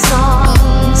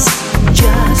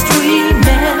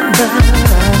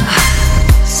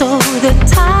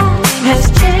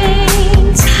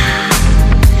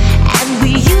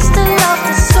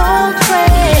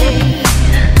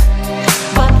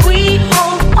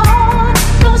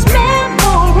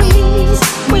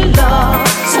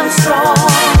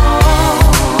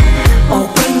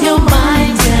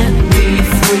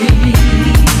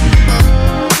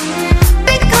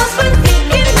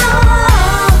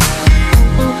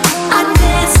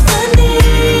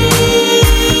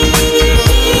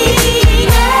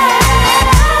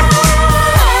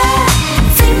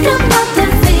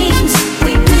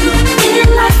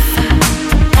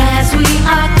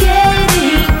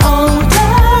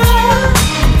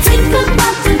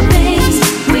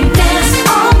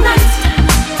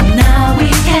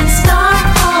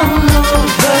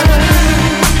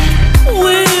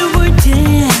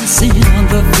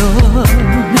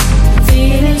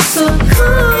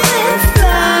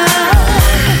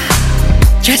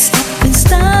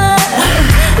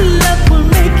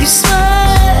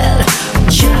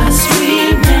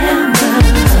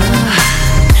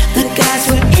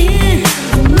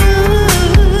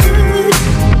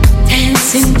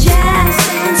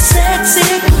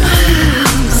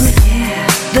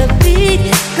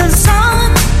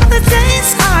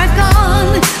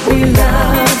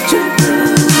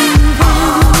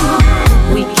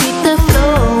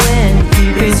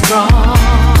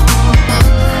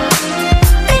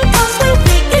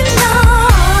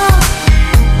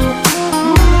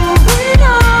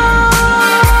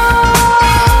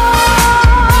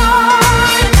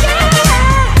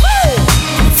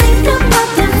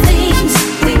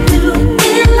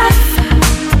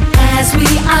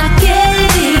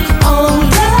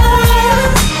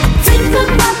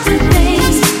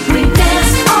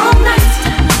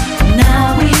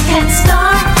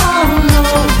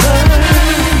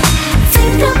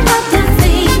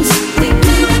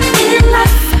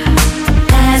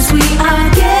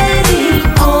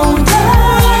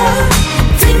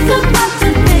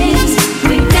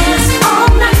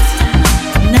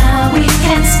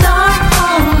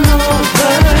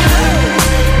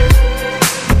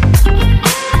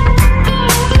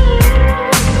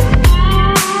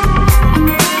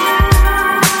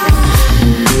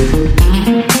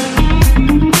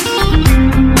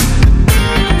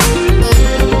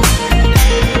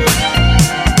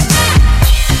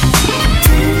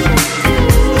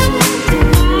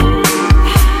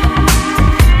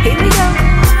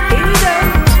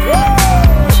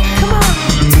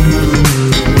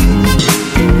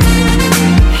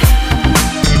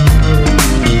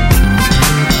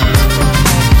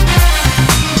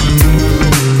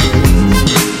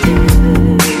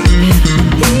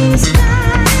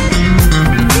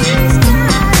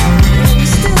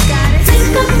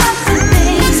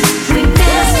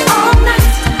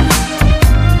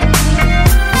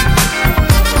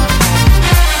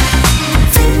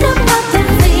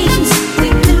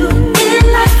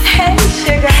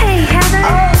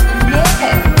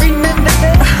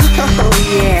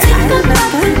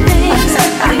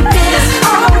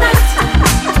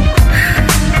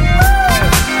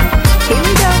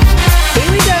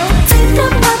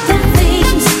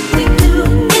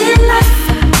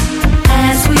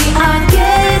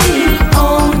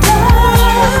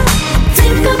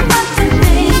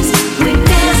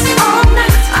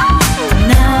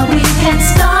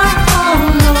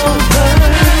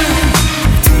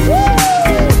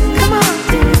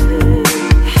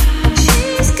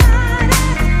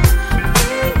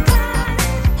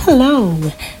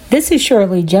This is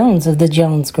Shirley Jones of the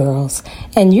Jones Girls,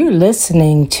 and you're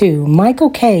listening to Michael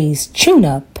K's Tune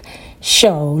Up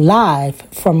Show live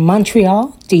from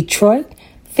Montreal, Detroit,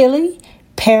 Philly,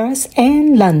 Paris,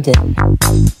 and London.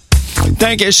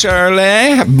 Thank you,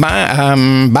 Shirley.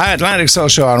 Biatlantic Soul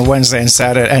Show on Wednesday and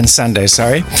Saturday and Sunday.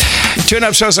 Sorry,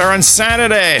 tune-up shows are on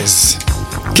Saturdays.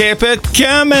 Keep it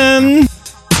coming.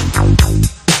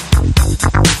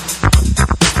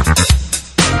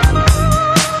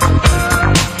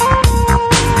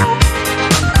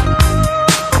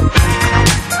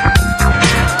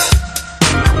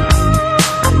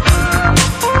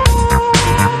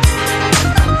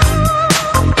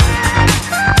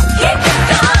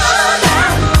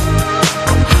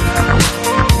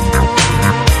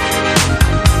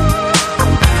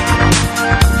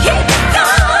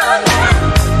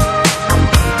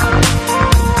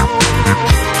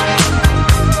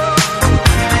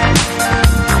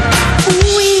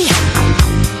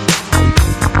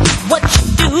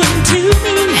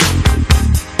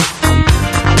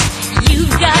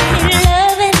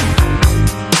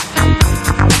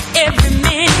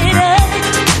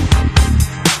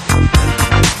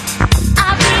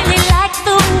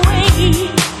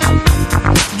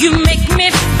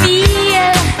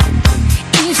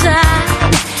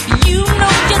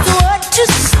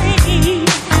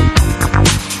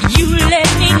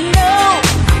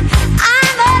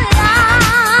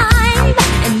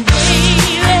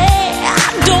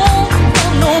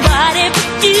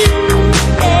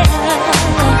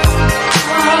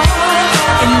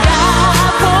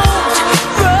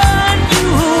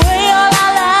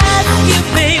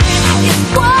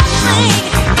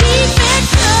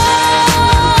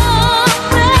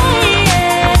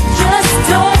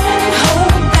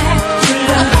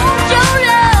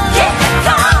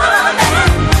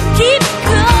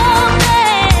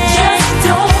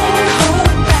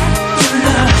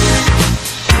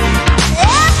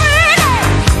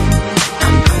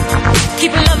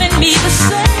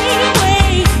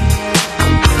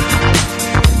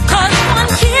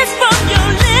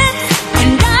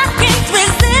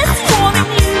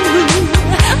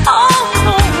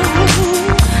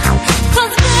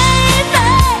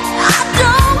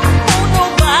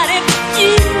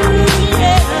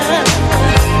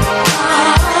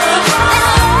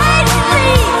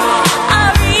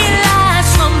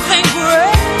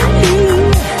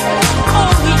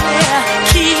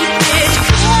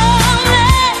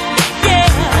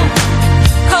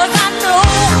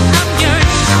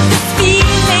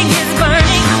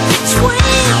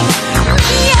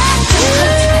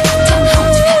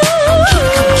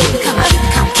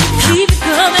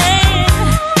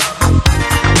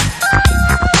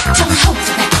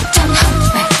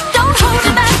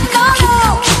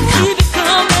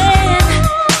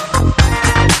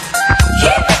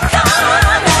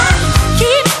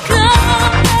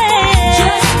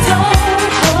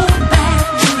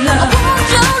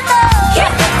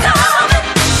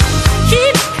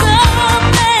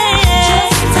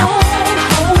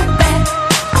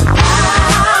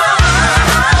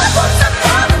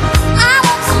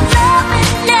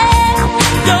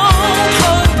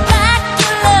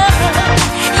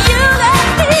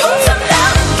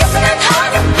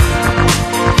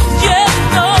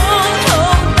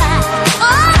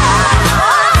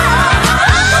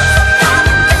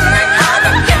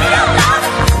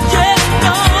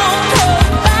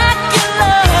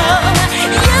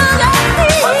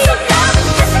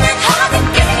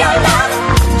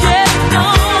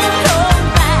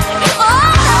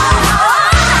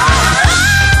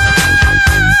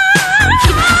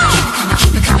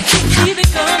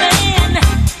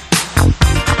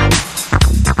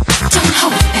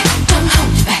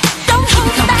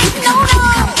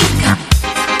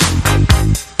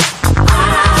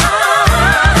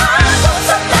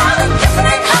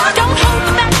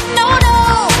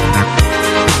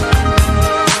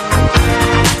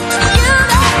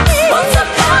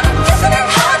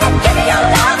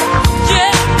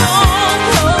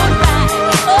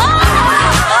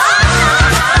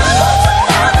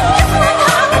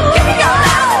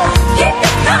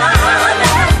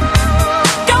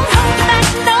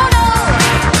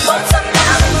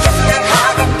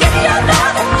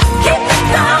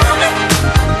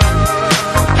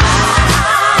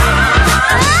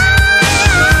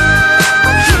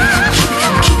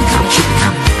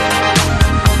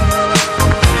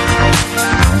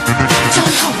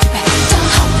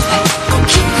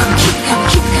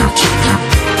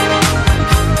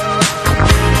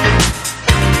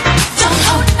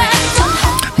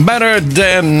 Better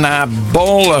than a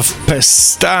bowl of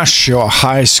pistachio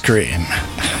ice cream.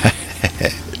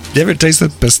 You ever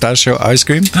tasted pistachio ice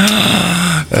cream?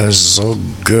 So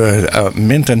good.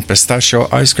 Mint and pistachio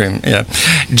ice cream. Yeah.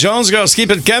 Jones Girls,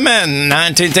 Keep It Coming.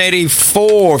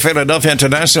 1984, Philadelphia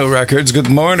International Records. Good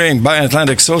morning.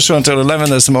 Biatlantic-Soulshow until 11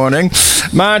 this morning.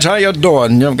 Marge, how you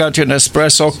doing? You've got your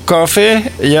Nespresso coffee?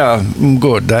 Yeah,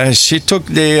 good. She took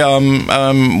the,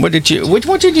 what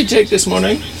did you take this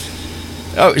morning?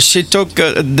 Oh, she took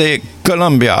the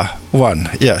Columbia one,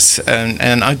 yes.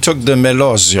 And I took the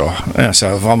Melosio. Yeah,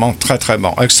 c'est vraiment très, très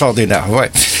bon. Extraordinaire,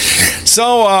 ouais.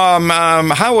 So,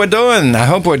 how we're doing? I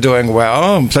hope we're doing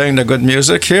well. I'm playing the good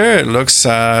music here. It looks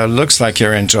like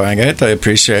you're enjoying it. I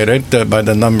appreciate it by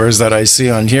the numbers that I see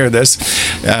on here. There's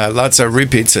lots of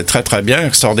repeats. C'est très, très bien.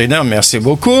 Extraordinaire. Merci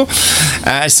beaucoup.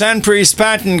 San Priest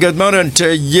Patton, good morning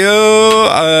to you.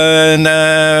 And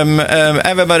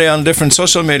everybody on different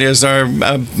social medias are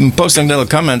posting little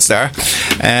comments there.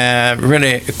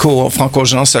 Really cool. Franco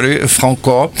Jean, salut.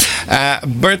 Franco.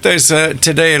 Birthdays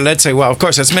today, let's say, well, of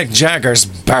course, it's Mick Jagger's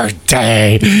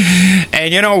birthday.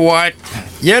 And you know what?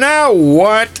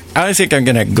 I think I'm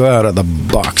going to go out of the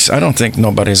box. I don't think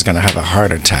nobody's going to have a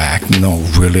heart attack. No,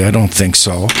 really, I don't think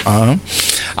so.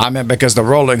 I mean, because the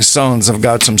Rolling Stones have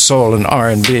got some soul and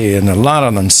R&B in a lot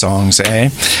of them songs, eh?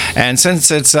 And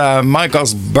since it's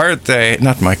Michael's birthday,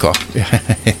 not Michael,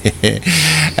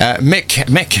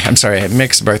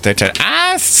 Mick's birthday today,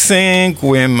 I think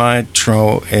we might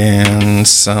throw in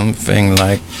something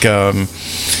like a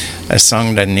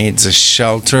song that needs a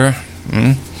shelter.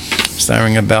 Is that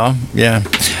ring a bell? Yeah.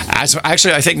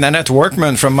 Actually, I think Nanette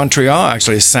Workman from Montreal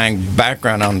actually sang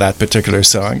background on that particular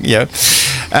song. Yeah.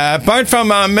 Apart from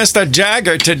Mr.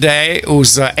 Jagger today,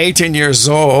 who's 18 years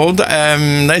old,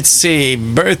 let's see,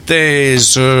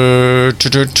 birthdays.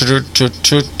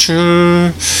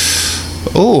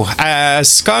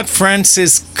 Scott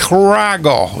Francis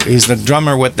Craggle is the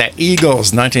drummer with the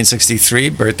Eagles, 1963,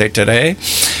 birthday today.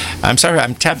 I'm sorry,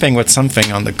 I'm tapping with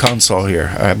something on the console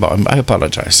here. I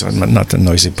apologize. I'm not a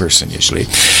noisy person usually.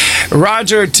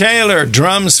 Roger Taylor,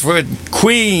 drums for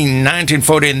Queen,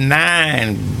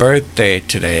 1949, birthday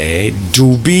today.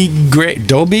 Doobie Gray,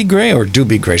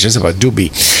 just about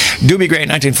Doobie Gray,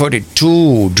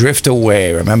 1942, Drift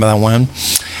Away, remember that one?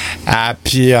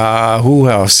 Who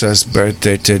else has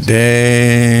birthday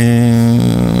today?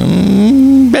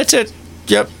 That's it.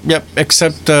 Yep.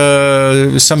 Except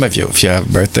some of you. If you have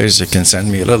birthdays, you can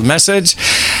send me a little message,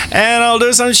 and I'll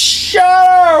do some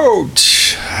shout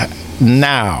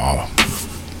now.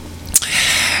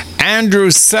 Andrew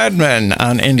Sedman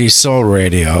on Indie Soul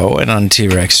Radio and on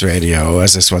T-Rex Radio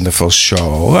has this wonderful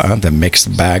show, the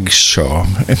Mixed Bag Show.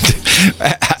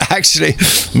 Actually,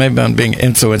 maybe I'm being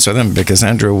influenced with him because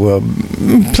Andrew will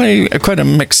play quite a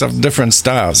mix of different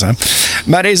styles.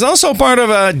 But he's also part of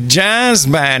a jazz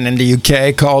band in the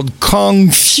UK called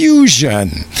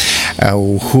Confusion,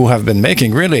 who have been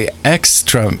making really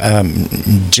extra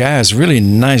jazz, really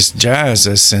nice jazz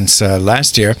since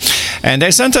last year. And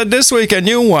they sent out this week a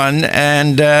new one,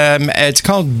 and it's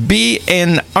called Be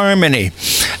in Harmony.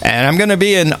 And I'm going to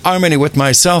be in harmony with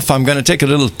myself. I'm going to take a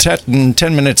little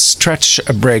 10-minute stretch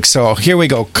break. So here we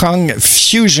go,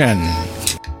 Confusion.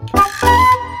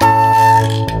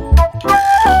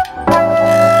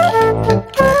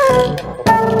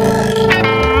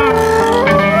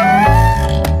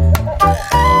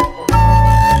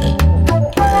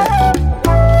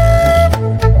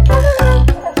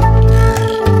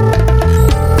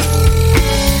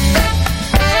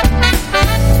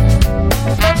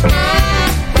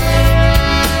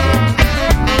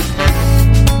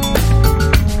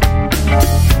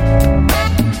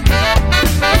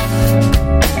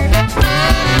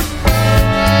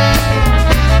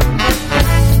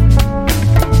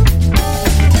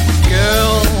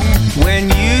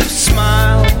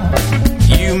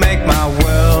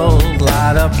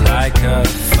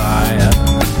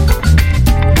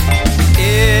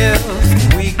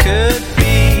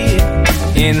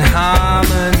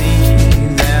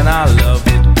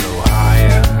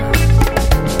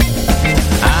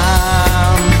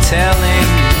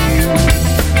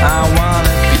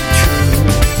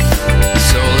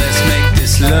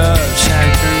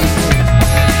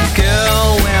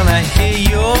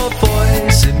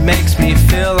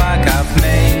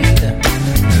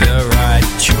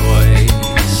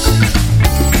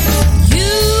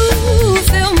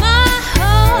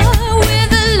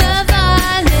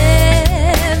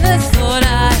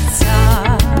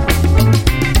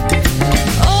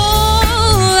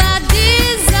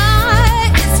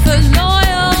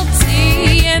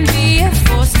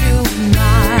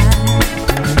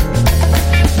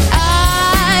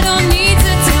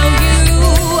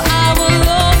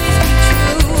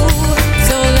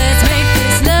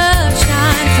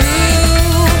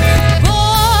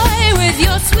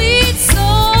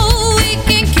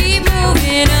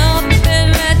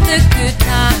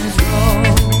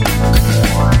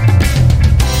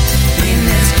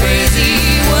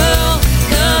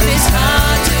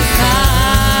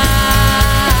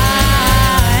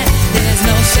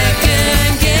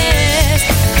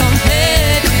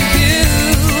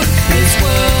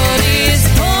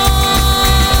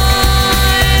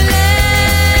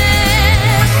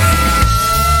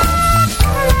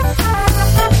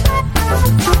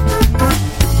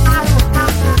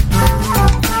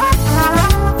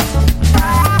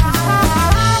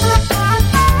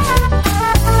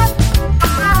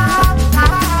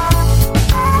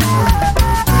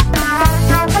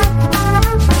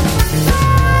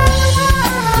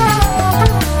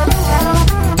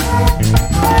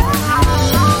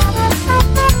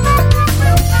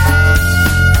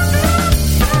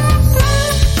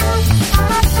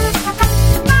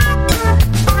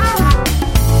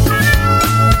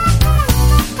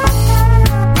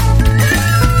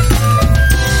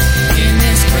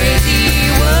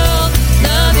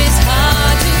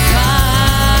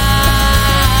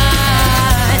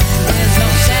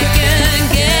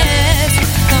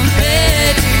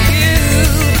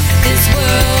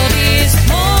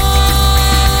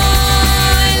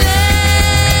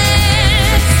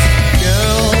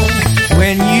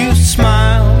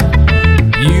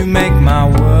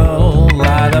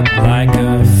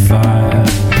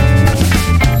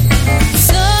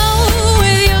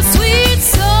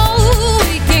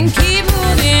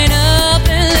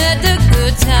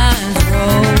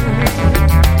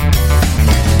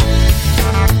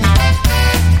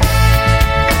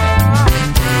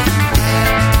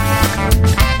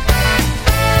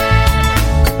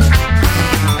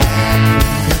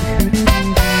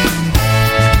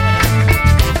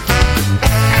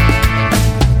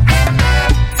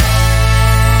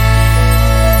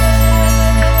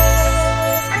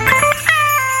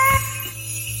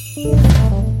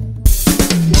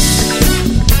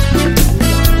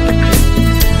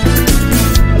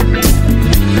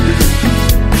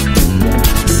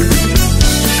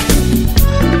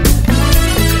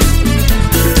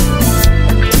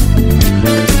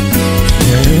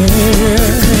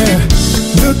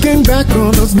 Looking back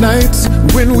on those nights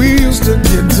when we used to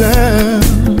get down.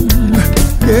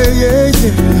 Yeah.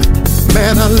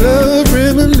 Man, I love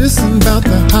reminiscing about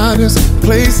the hottest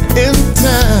place in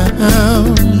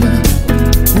town.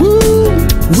 Woo!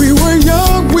 We were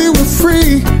young, we were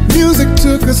free. Music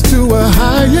took us to a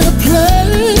higher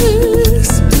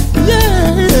place.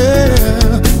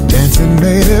 Yeah. Dancing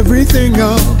made everything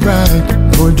alright.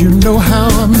 Lord, you know how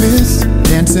I miss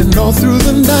dancing all through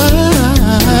the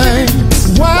night.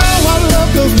 Wow, I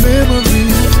love those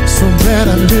memories. So glad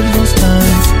I lived those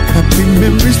times. Happy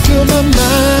memories fill my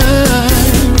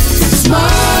mind.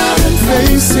 Smiling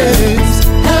faces,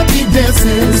 happy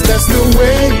dances. That's the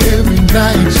way every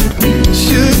night should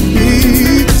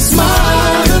be.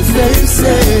 Smiling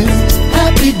faces,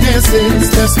 happy dances.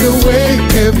 That's the way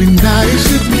every night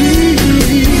should be.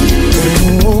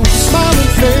 Oh,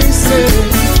 smiling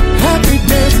faces, happy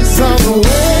dances all the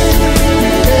way.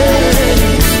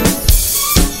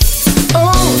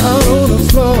 Out on the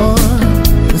floor,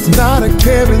 it's not a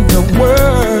care in the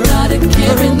world. Not a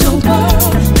care in the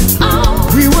world. Oh.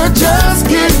 We were just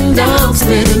getting down,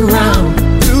 spinning round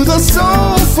to the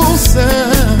soulful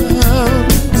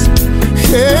sounds.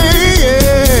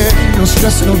 Hey, no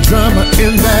stress, no drama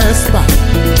in that spot.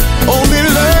 Only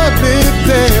love is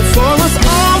there for us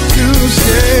all to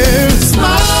share.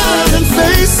 Smiling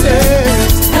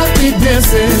faces, happy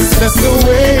dances. That's the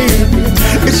way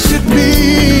it should be.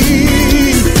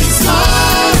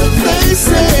 Smiling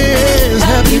faces,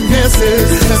 happy dances.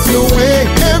 That's the way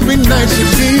every night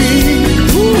should be.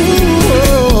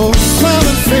 Ooh,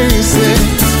 smiling faces,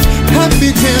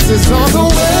 happy dances all the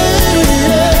way.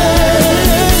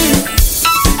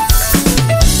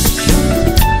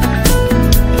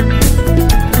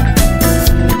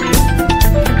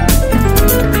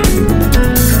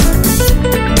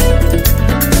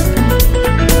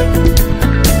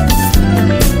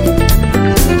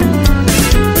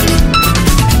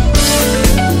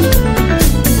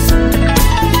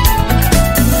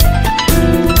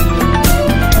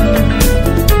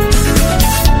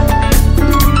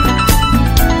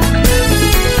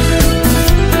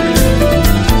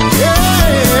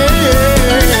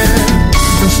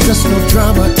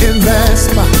 Drama in that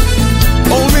spot.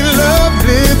 Only love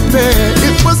lived there.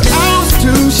 It was ours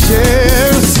to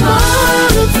share.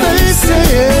 Smiling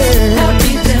faces,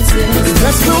 happy dances.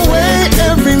 That's the way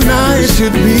every night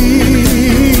should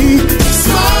be.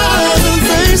 Smiling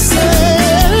faces,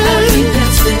 happy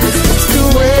dances. That's the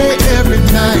way every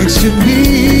night should be.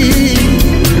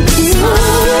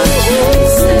 Smiling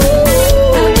faces,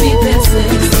 happy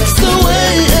dances. That's the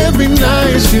way every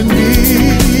night should be.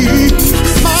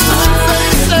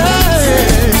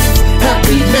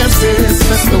 Happy dances,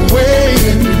 that's the way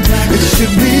it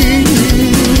should be.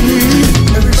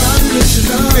 Everybody listen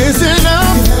up. Listen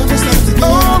up.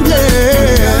 Oh yeah.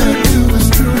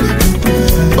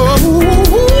 Oh,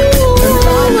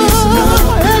 everybody listen up.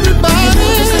 Everybody.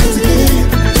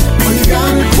 All you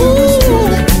gotta do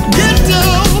is get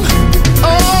down. Oh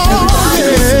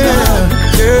yeah.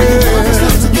 Yeah.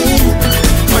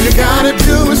 All you gotta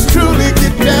do is truly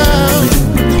get down.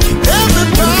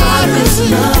 Everybody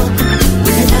listen up.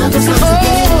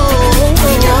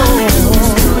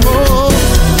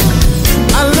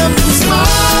 I love the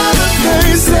smiling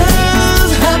faces,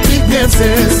 happy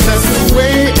dances. That's the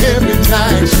way every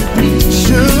night should be.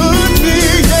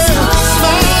 Yeah,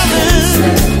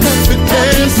 smiling, happy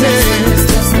dances.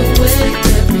 That's the way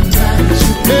every night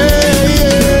should be.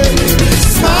 Yeah,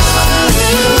 smiling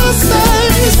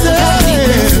faces, yeah.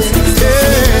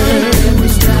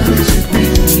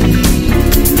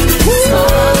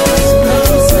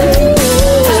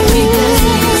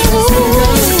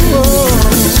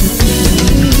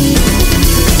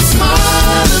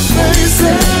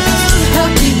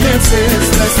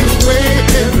 That's the way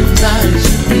every night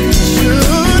should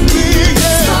be.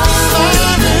 Yeah, smiling,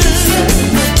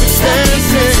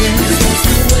 dancing. That's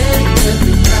the way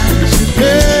every night should be.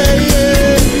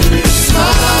 Yeah,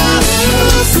 smiling,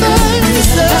 dancing.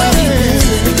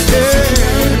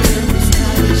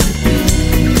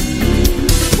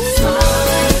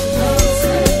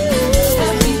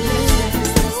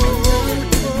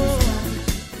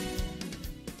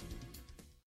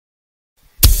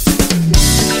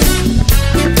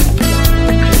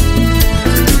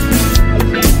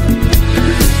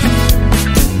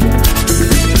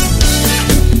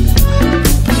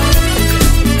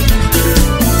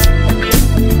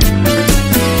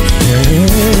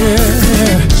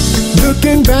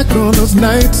 Looking back on those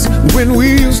nights when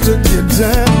we used to get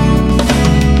down.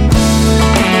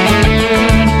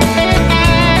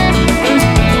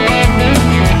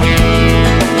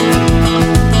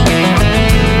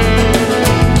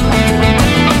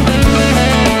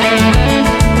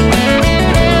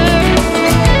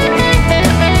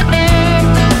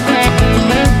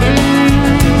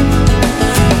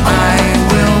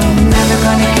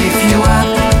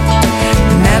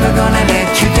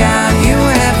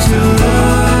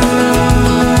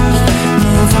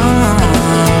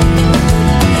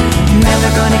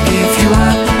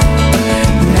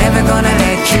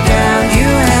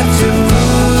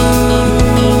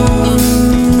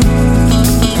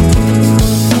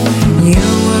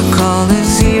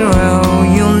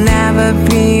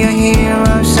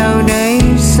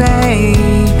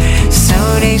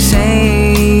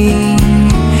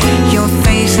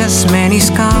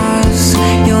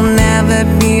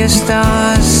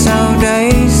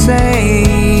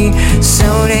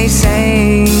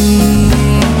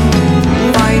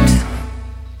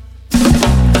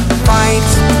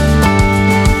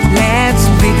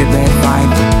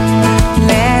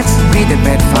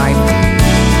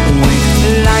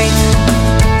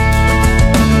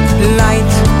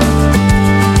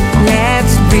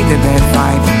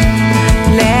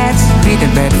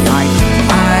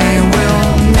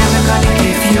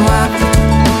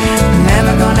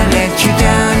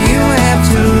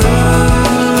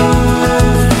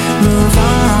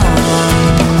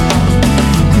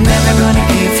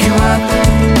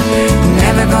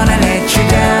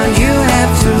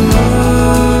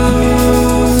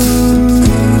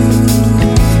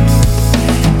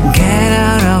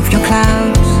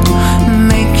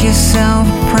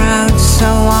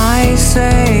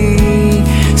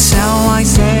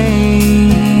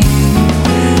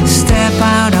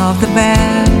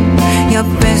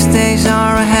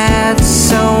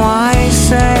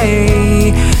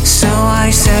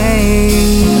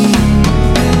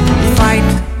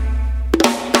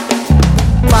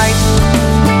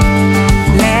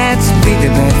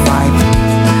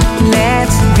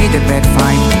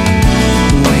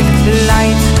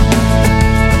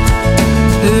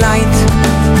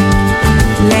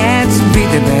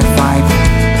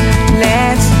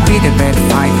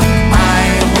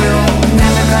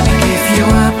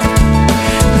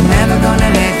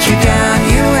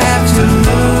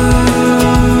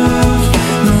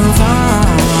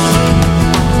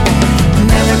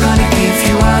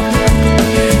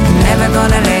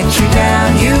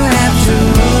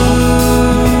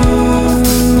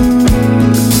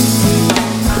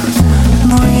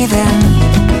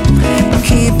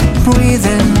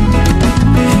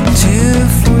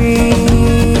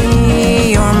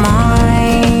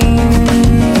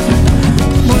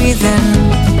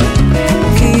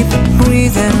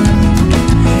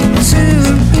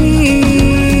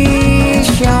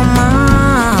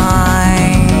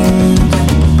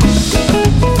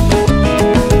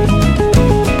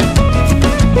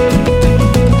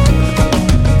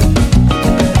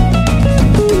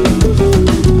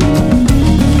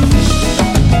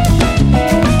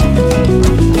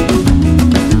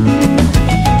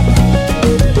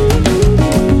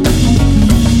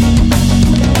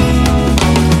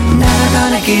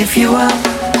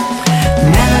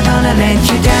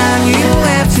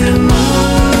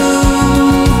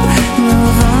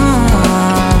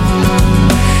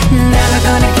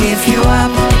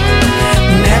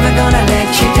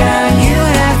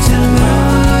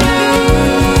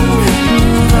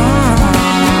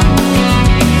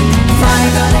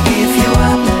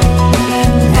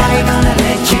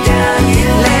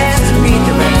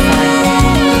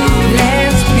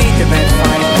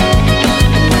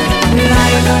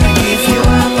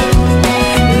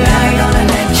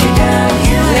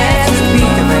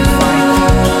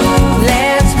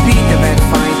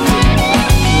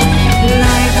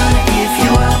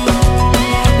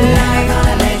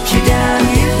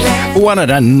 One of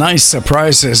the nice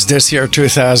surprises this year,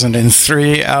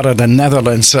 2003, out of the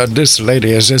Netherlands. This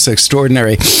lady is just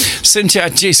extraordinary. Cynthia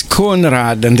Gis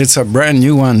Koenraad, and it's a brand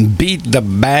new one, Beat the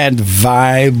Bad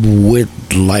Vibe with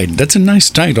Light. That's a nice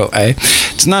title, eh?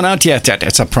 It's not out yet.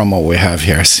 It's a promo we have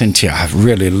here. Cynthia, I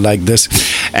really like this.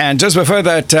 And just before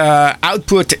that,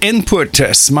 Input,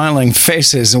 Smiling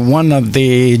Faces. One of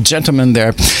the gentlemen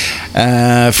there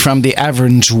from the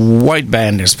Average White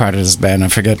Band is part of this band. I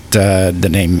forget the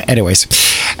name. Anyways,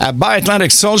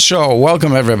 Amil-Biatlanticsoulshow.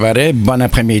 Welcome, everybody. Bon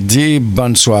après-midi,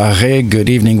 bonne soirée, good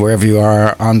evening, wherever you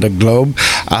are on the globe.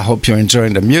 I hope you're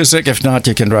enjoying the music. If not,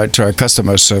 you can write to our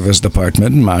customer service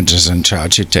department. Maj is in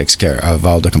charge. He takes care of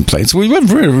all the complaints. We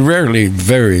have rarely,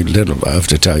 very little, I have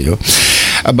to tell you.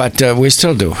 But we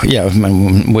still do. Yeah,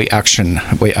 we action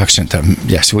them.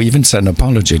 Yes, we even send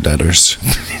apology letters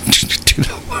to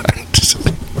the ones.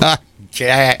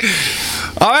 Okay.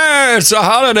 All right, it's the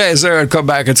holidays there at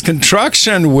Quebec. It's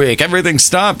construction week. Everything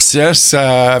stops, yes,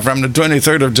 from the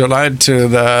 23rd of July to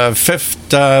the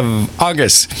 5th of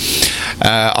August.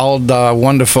 All the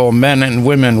wonderful men and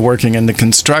women working in the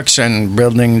construction,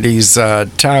 building these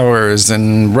towers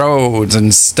and roads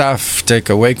and stuff, take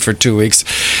a break for 2 weeks.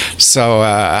 So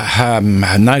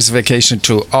a nice vacation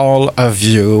to all of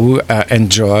you.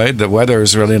 Enjoy. The weather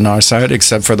is really on our side,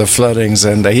 except for the floodings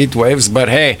and the heat waves. But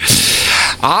hey,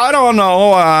 I don't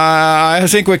know. I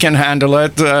think we can handle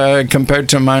it compared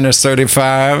to minus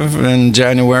 35 in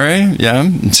January. Yeah.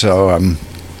 So,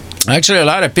 actually, a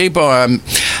lot of people are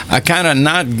kind of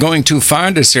not going too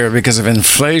far this year because of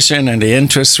inflation and the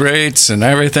interest rates and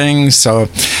everything. So,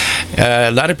 a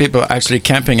lot of people are actually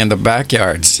camping in the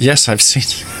backyards. Yes, I've seen.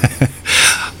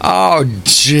 Oh,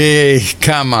 gee,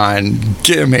 come on.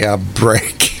 Give me a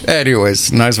break.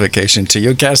 Anyways, nice vacation to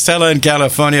you. Castella in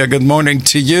California, good morning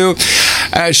to you.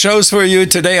 Shows for you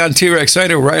today on T-Rex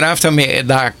Radio. Right after me,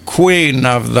 the queen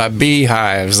of the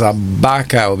beehives,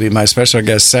 Baka, will be my special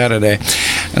guest Saturday.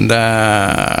 And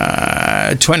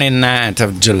the 29th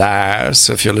of July.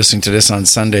 So if you're listening to this on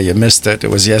Sunday, you missed it. It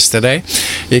was yesterday.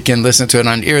 You can listen to it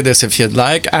on Ear This if you'd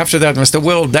like. After that, Mr.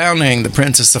 Will Downing, the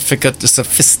Prince of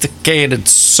Sophisticated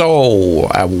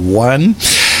Soul at 1.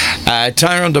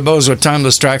 Tyrone DeBose with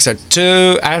Timeless Tracks at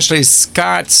 2. Ashley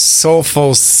Scott's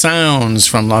Soulful Sounds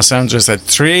from Los Angeles at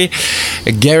 3.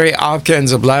 Gary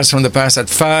Hopkins, A Blast from the Past at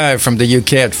 5. From the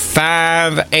UK at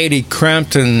 5. 80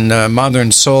 Crampton,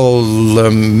 Modern Soul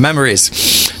Memories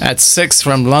at 6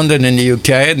 from London in the UK.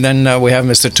 And then we have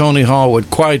Mr. Tony Hall with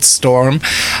Quiet Storm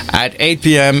at 8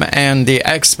 p.m. and The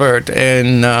Expert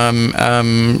in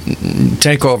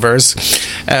Takeovers.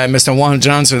 Mr. Juan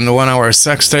Johnson, the 1 hour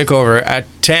sex takeover at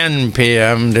 10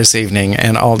 p.m. this evening,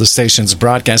 and all the stations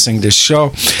broadcasting this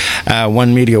show.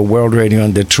 One Media World Radio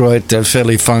in Detroit,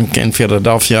 Philly Funk in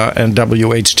Philadelphia, and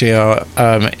WHTL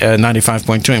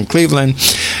 95.2 in Cleveland.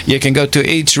 You can go to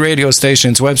each radio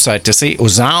station's website to see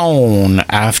Zone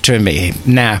after me.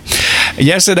 Now,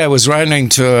 yesterday I was writing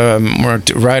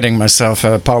myself,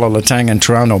 Paula Latang in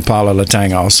Toronto. Paula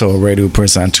Latang, also a radio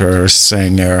presenter,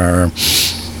 singer.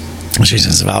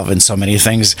 She's involved in so many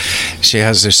things. She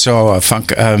has a show,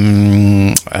 funk.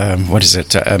 What is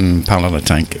it? Paula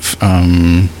Latang.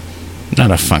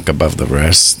 Not a funk above the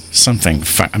rest. Something.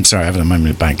 I'm sorry, I have the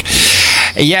memory bank.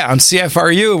 Yeah, on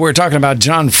CFRU, we're talking about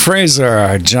John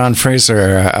Fraser. John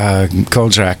Fraser,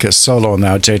 Kojak solo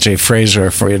now, J.J. Fraser,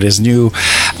 for his new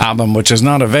album, which is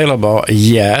not available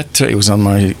yet. He was on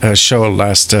my show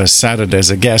last Saturday as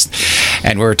a guest,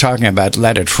 and we were talking about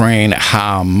Let It Rain,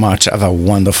 how much of a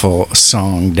wonderful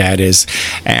song that is.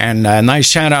 And nice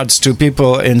shout-outs to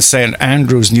people in St.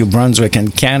 Andrews, New Brunswick,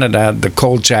 in Canada, the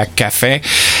Kojak Cafe,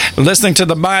 listening to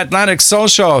the Biatlantic Soul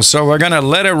Show. So we're going to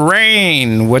Let It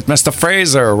Rain with Mr.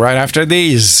 Fraser right after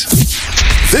these.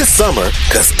 This summer,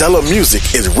 Costello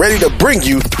Music is ready to bring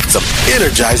you some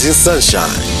energizing sunshine.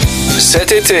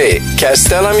 Cet été,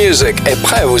 Castella Music est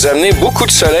prêt à vous amener beaucoup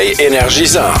de soleil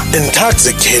énergisant.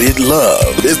 Intoxicated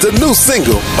Love is the new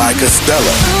single by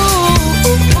Costello.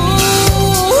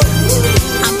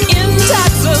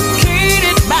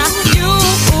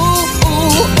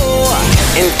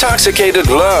 Intoxicated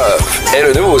Love est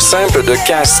le nouveau simple de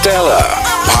Castella.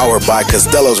 Powered by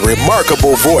Costello's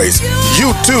remarkable voice,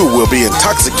 you too will be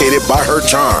intoxicated by her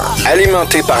charm.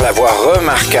 Alimenté par la voix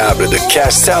remarquable de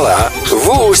Castella,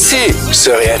 vous aussi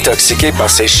serez intoxiqué par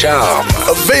ses charmes.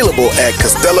 Available at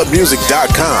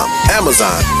CostellaMusic.com,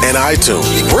 Amazon, and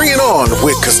iTunes. Bring it on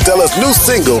with Costella's new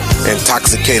single,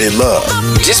 Intoxicated Love.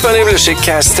 Disponible chez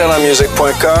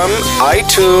CastellaMusic.com,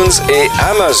 iTunes et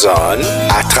Amazon.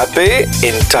 Attrapez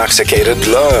Intoxicated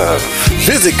Love.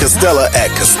 Visit Costella at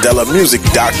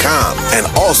CostellaMusic.com and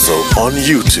also on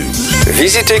YouTube.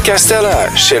 Visitez Castella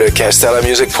chez le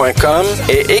CastellaMusic.com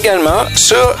et également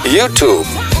sur YouTube.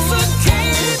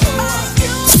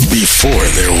 Before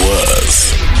there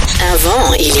was.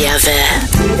 Avant, il y avait.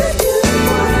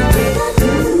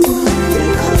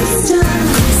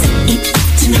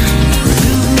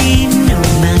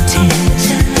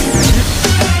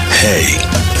 Hey,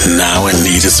 now I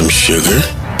needed some sugar.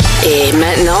 Et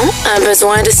maintenant, un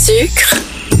besoin de sucre?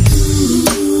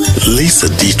 Lisa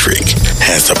Dietrich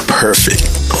has a perfect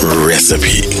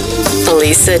recipe.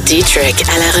 Lisa Dietrich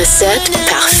a la recette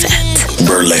parfaite.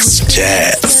 Burlesque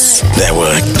jazz that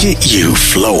will get you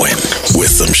flowing with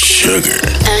some sugar.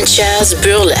 Un jazz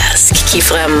burlesque qui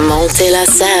fera monter la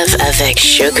sève avec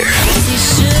sugar.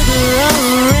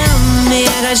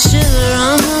 got sugar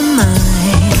on my mind.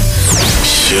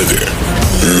 Sugar,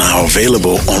 now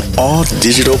available on all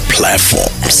digital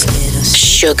platforms.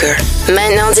 Sugar,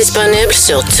 maintenant disponible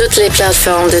sur toutes les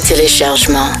plateformes de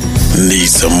téléchargement. Need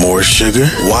some more sugar?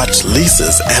 Watch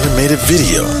Lisa's animated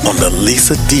video on the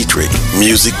Lisa Dietrich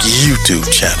Music YouTube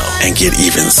channel and get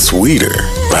even sweeter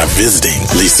by visiting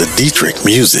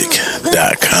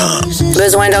lisadietrichmusic.com.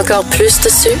 Besoin d'encore plus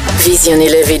dessus? Visionnez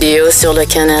la vidéo sur le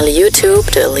canal YouTube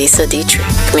de Lisa Dietrich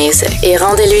Music et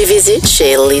rendez-lui visite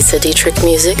chez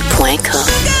lisadietrichmusic.com.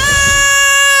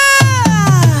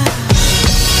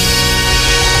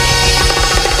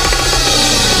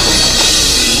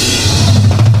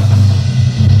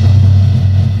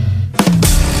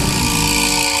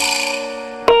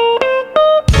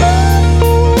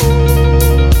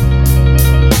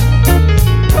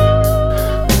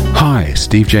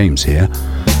 Steve James here.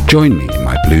 Join me in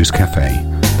my Blues Cafe,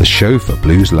 the show for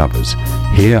blues lovers,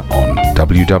 here on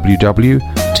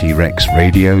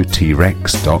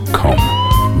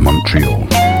www.trexradiotrex.com, Montreal.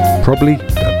 Probably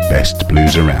the best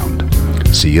blues around.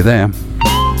 See you there.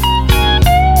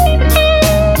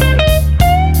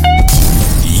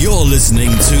 You're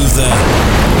listening to the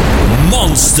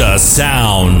monster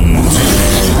sound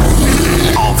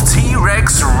of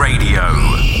T-Rex Radio.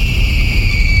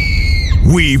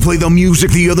 We play the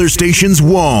music the other stations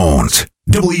won't.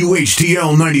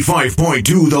 WHTL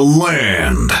 95.2 The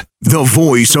Land, the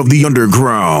voice of the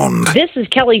underground. This is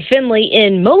Kelly Finley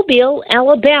in Mobile,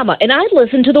 Alabama, and I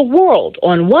listen to The World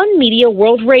on One Media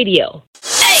World Radio.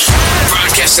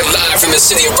 Broadcasting live from the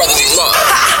city of brotherly love.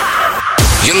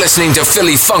 You're listening to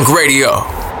Philly Funk Radio.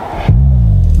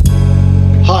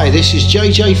 Hi, this is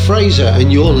JJ Fraser, and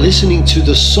you're listening to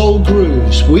The Soul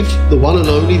Grooves with the one and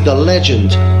only, the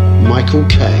legend, Michael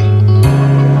K.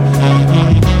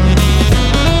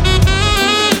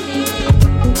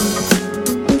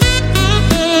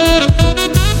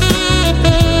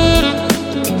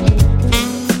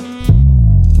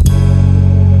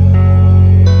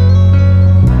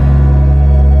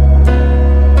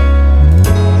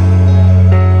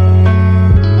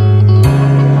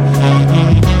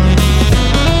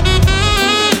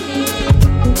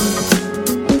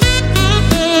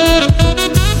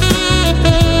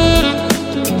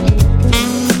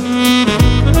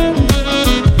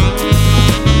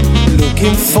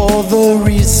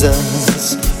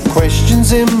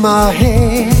 Questions in my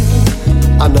head,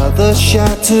 another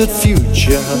shattered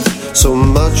future, so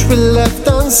much we left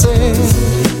unsaid.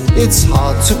 It's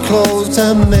hard to close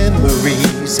down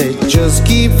memories, they just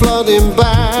keep flooding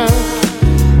back.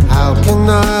 How can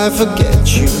I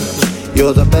forget you?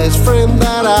 You're the best friend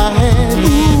that I had.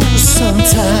 Ooh,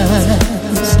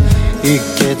 sometimes it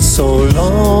gets so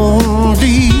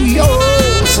lonely.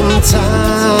 Oh, sometimes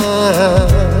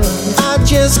I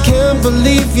just can't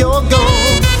believe you're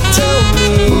gone. Tell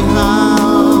me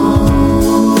how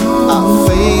I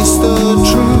face the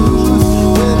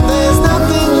truth when there's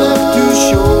nothing left to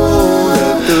show.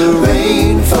 Let the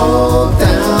rain fall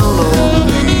down on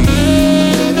me.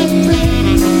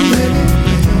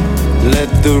 Let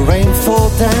the rain fall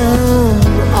down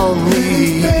on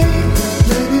me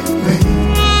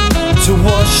to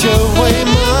wash away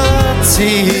my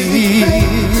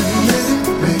tears.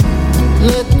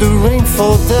 Let the rain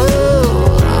fall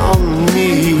down on me.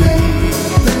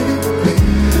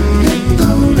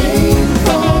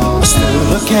 I still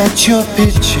look at your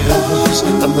pictures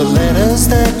and the letters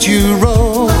that you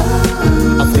wrote.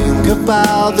 I think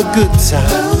about the good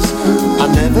times, I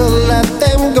never let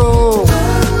them go.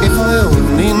 If I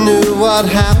only knew what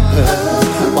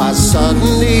happened, why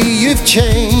suddenly you've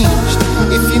changed.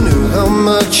 If you knew how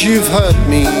much you've hurt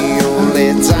me,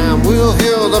 only time will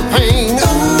heal the pain.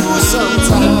 Ooh,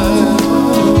 sometimes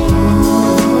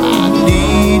I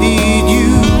needed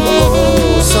you.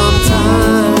 Oh,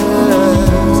 sometimes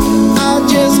I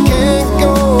just can't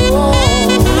go on.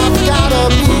 I've gotta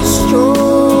be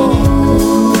strong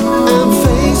and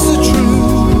face the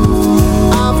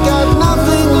truth. I've got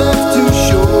nothing left to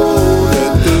show.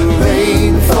 Let the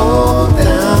rain fall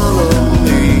down on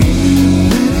me.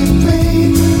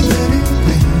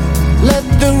 Let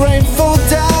the rain fall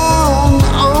down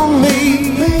on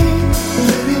me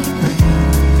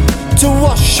to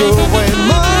wash away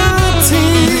my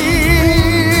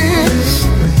tears.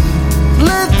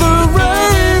 Let the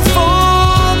rain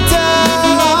fall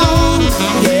down,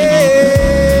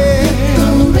 yeah. The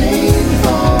rain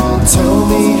fall. Tell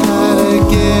me how to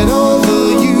get over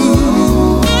you.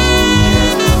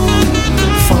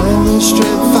 Find the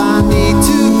strength I need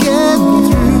to get through.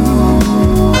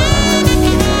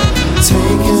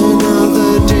 Take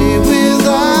another day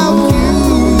without you.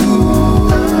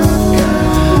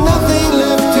 Nothing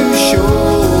left to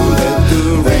show.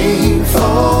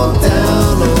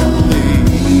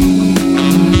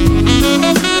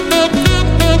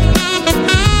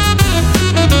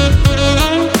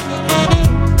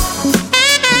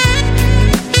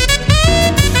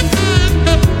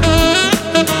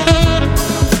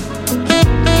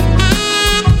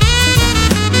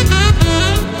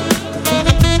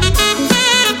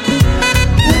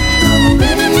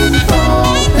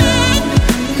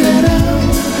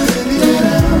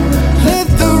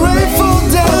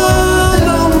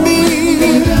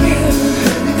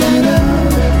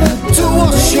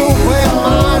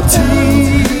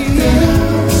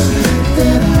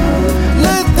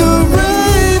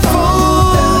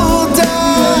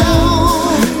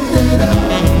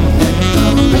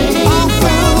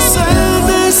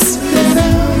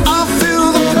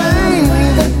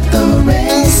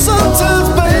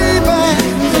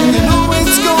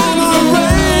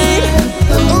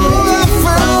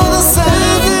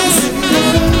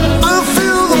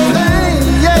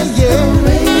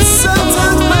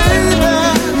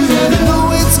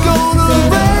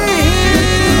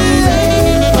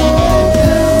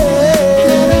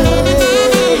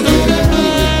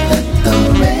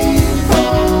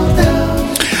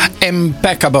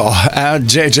 impeccable.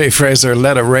 J.J. Fraser,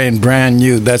 Let It Rain, brand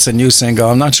new. That's a new single.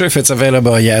 I'm not sure if it's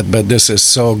available yet, but this is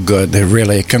so good.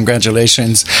 Really,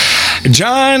 congratulations.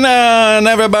 John and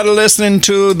everybody listening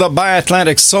to the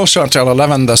Biatlantic-Soulshow until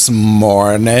 11 this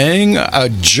morning.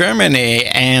 Germany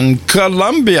and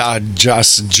Colombia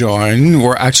just joined.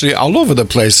 We're actually all over the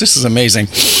place. This is amazing.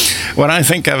 When I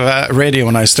think of radio,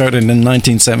 when I started in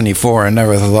 1974, I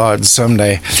never thought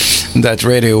someday that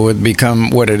radio would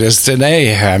become what it is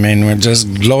today. I mean, we're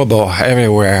just global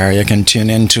everywhere. You can tune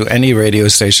into any radio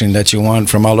station that you want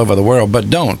from all over the world, but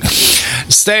don't.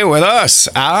 Stay with us,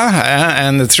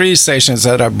 and the three stations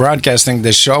that are broadcasting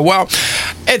this show. Well,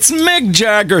 it's Mick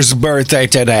Jagger's birthday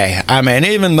today. I mean,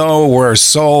 even though we're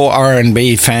soul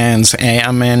R&B fans,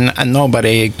 I mean,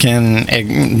 nobody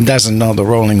doesn't know the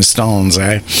Rolling Stones,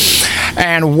 eh?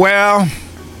 And well,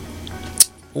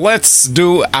 let's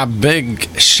do a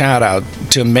big shout out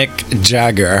to Mick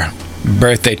Jagger,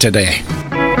 birthday today.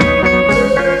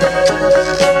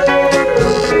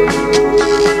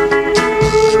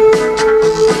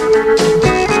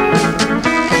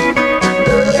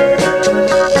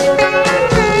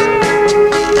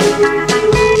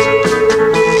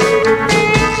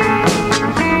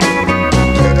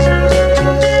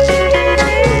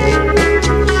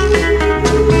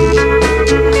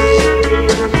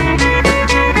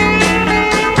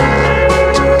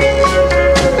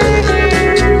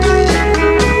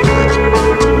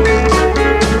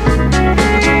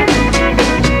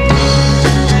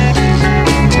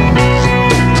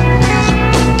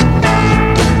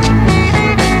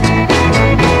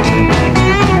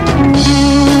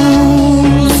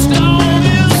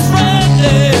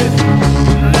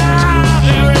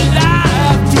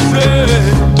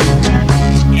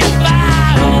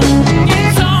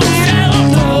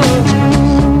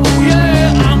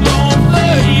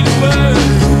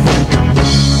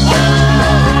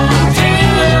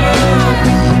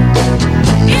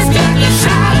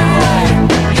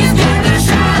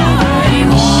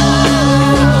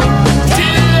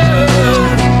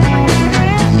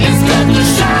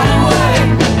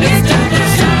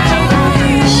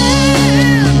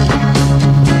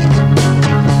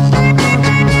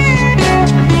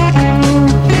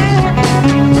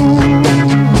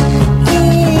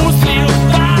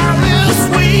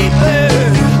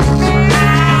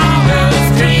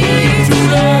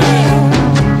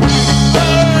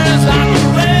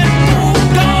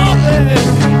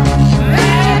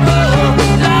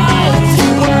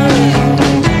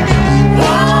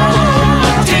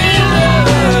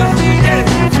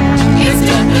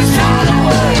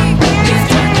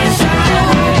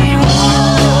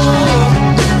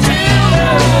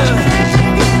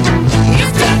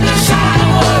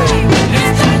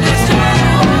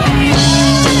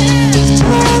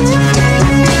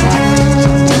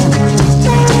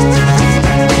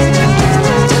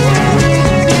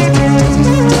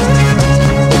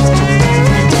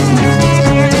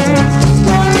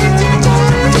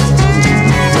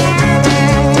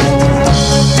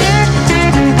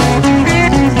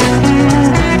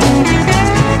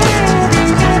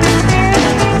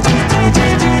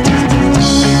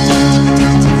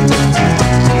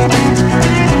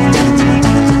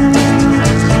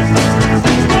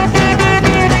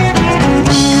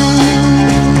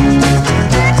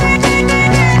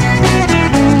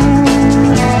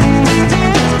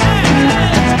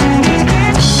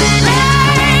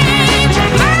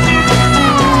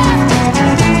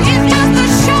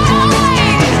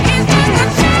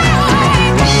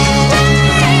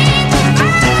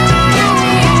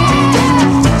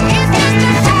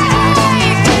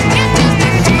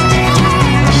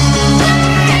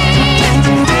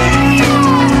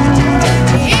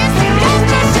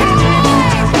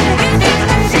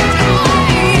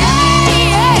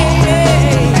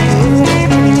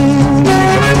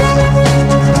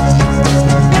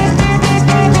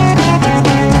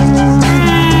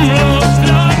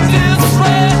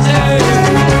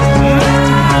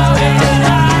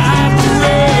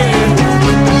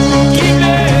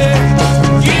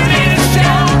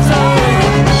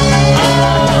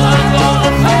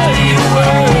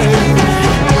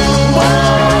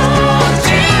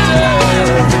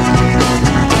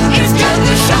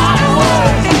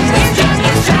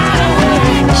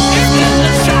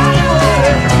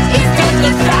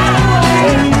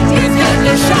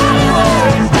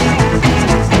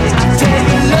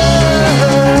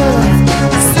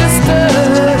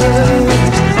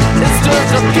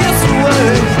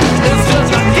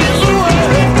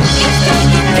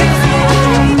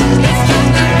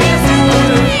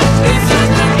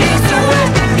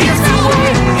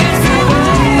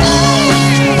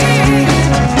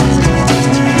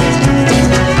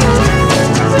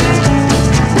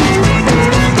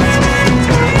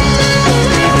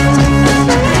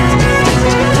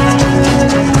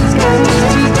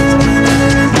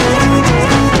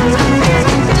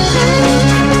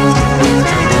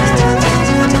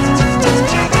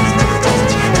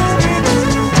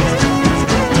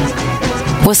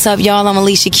 What's up, y'all? I'm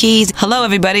Alicia Keys. Hello,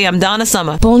 everybody. I'm Donna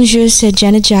Summer. Bonjour, c'est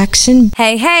Janet Jackson.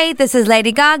 Hey, hey, this is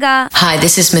Lady Gaga. Hi,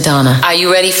 this is Madonna. Are you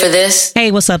ready for this?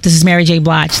 Hey, what's up? This is Mary J.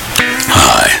 Blige.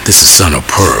 Hi, this is Son of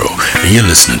Pearl, and you're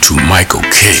listening to Michael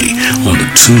K. on the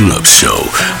Tune-Up Show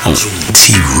on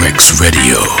T-Rex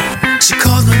Radio. She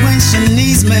calls me when she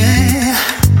needs me,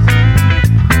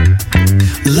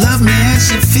 love me and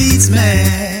she feeds me.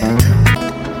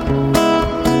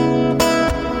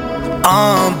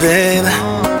 Oh, baby.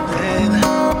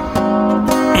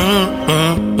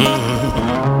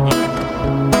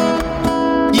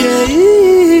 Yeah.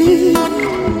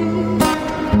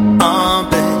 Oh,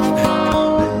 baby.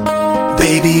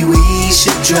 Baby, we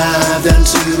should drive down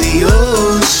to the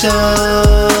ocean.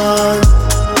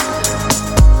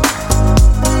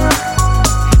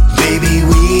 Baby,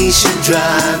 we should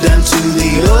drive down to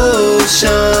the ocean.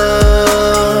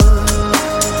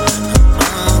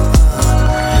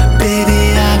 Baby,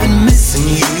 I've been missing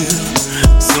you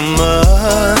so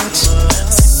much,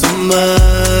 so much.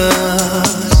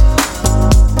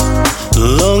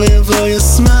 Longing for your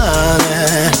smile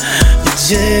and your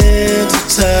gentle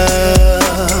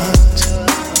touch.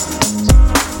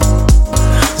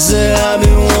 Say I've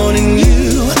been wanting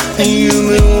you and you've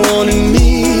been wanting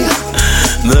me,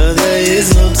 but there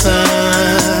is no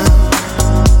time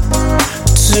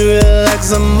to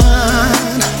relax our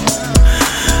mind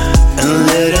and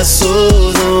let our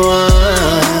souls unwind.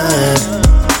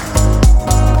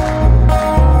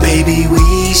 Baby,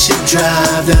 we should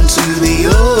drive down to the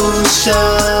ocean.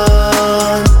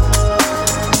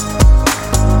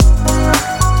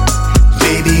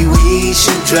 Baby, we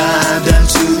should drive down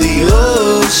to the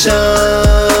ocean.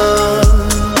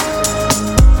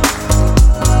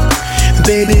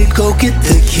 Baby, go get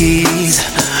the keys.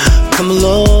 Come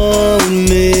along with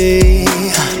me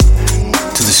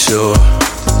to the shore.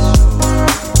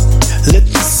 Let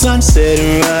the sunset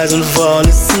and rise and fall.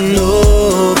 It's an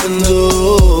open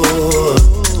door,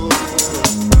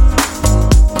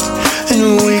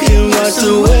 and we can watch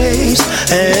the waves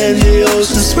and the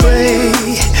ocean spray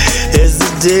as the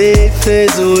day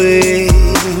fades away.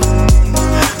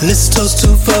 Let's toast to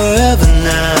forever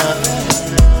now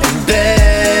and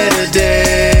better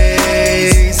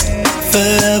days,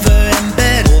 forever and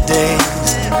better days.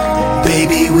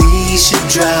 Baby, we should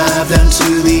drive down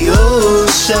to the ocean.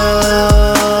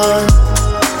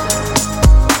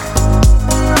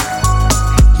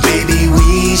 Baby,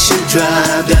 we should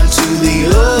drive down to the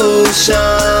ocean.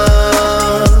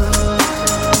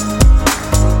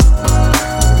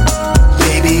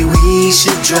 Baby, we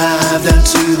should drive down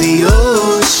to the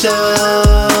ocean.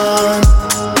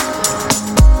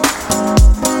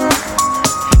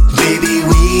 Baby,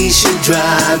 we should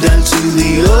drive down to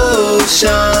the ocean.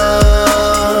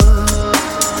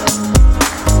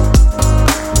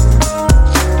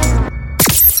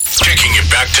 Taking you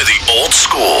back to the old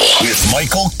school with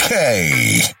Michael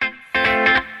K.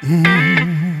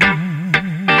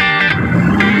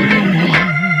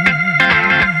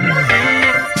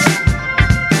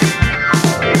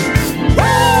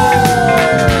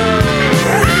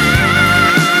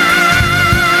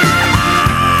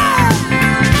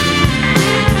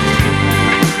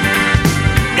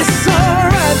 It's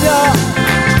alright, y'all.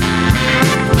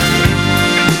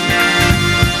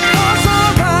 Oh, it's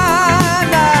alright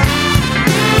now.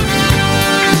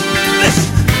 Listen.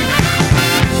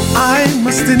 I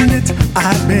must admit,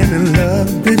 I've been in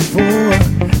love before.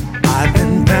 I've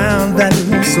been down that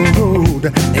lonesome road,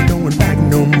 ain't going back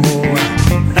no more.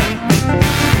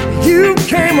 You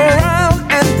came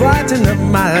around and brightened up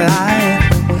my life.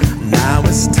 Now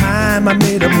it's time I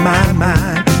made up my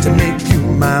mind to make you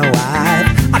my wife.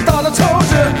 I thought I told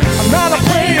you I'm not a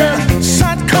player,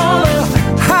 shot caller.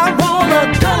 I want a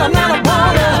girl, I'm not a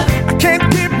baller. I can't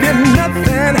give you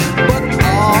nothing but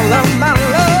all of my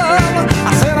love.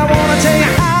 I said I wanna tell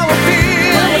you how I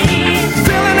feel,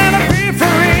 feeling and I feel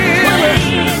for real.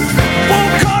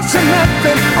 Won't cost you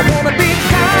nothing, I wanna be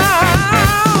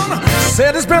down.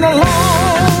 Said it's been a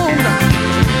long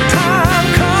time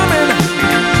coming.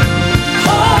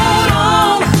 Hold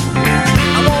on,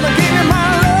 I wanna give you my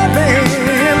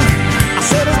loving. I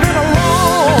said it's been a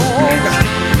long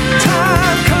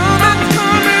time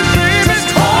coming, baby. Just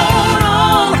hold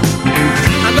on,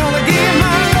 I'm gonna give you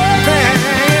my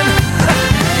loving.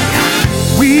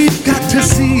 We've got to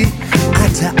see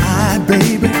eye to eye,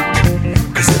 baby.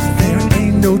 'Cause if there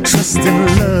ain't no trust in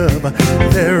love,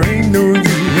 there ain't no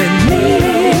you and me.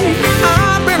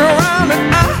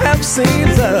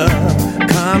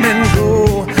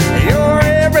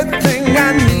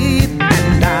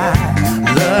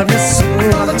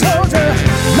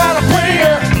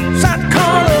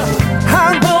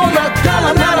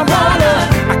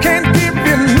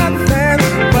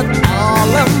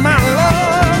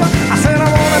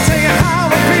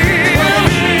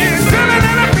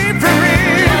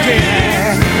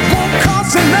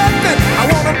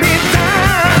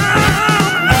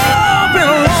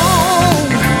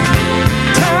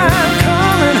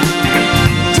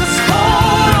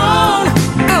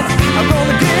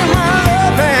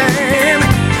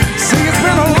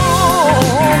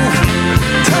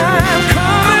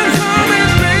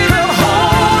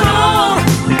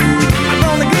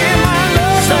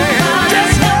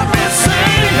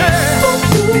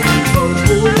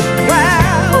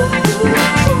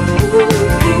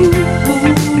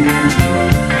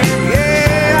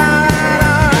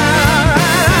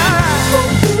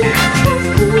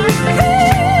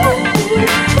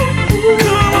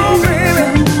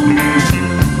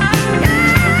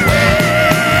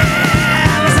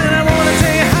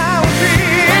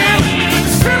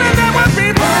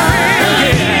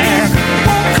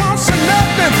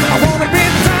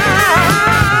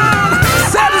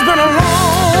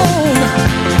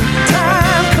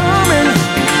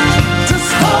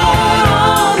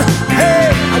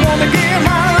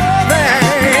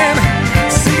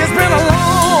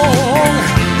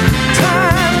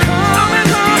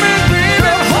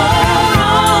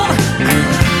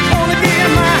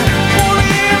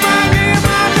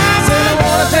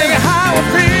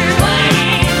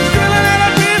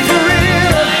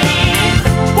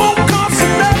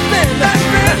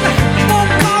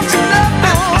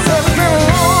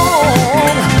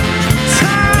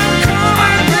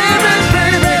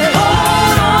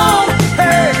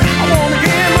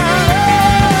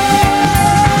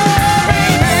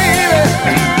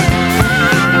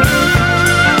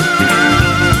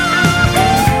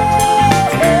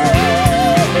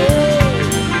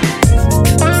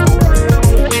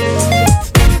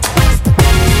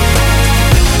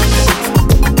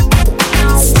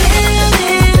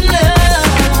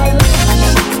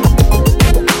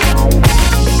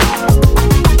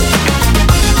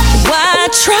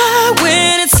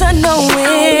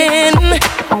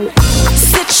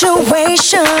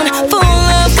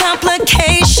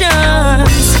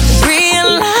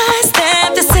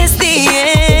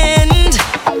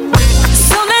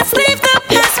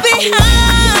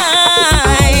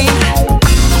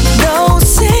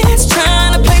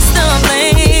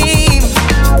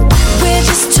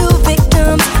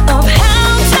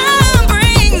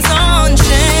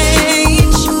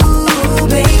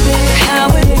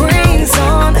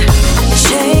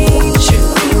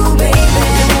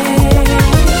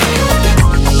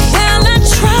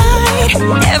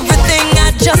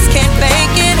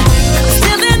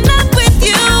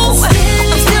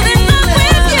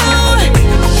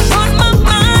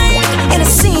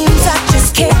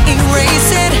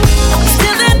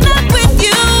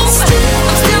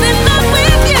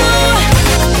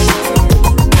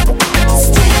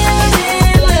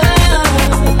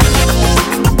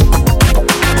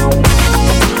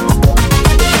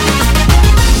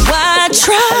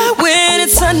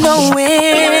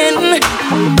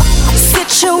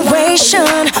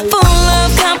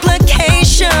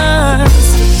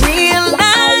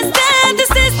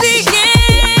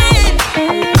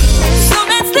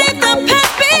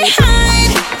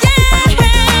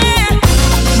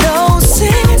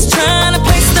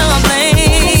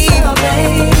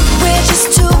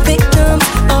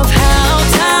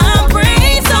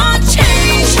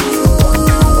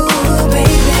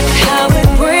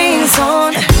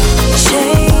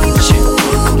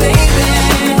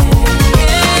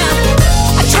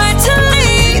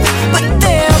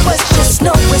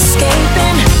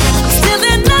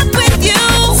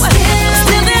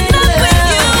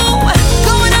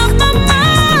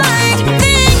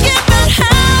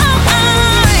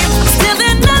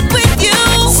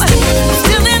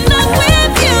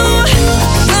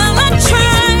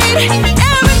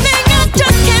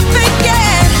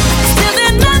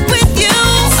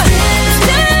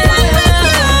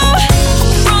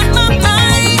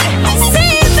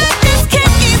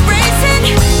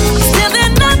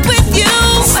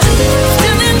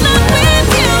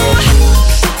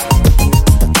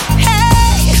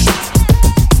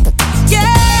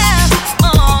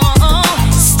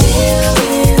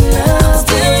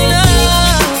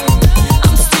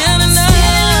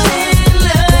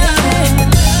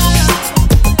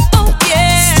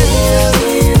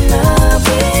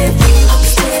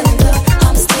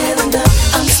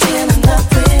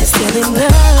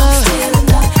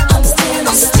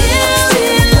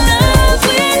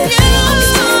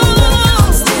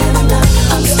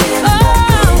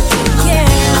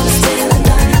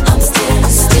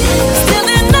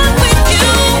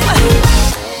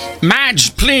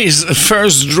 A's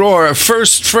first drawer,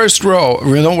 first row.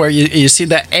 You know where you see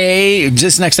the A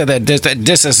just next to that.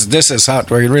 This is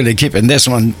hot. We're really keeping this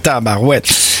one tabarouette.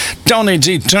 Tony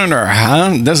G. Turner,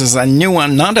 huh? This is a new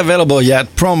one, not available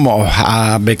yet, promo,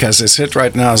 because it's hit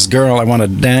right now as Girl, I Want to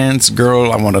Dance,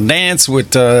 with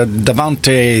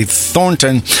Devontae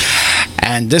Thornton.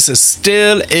 And this is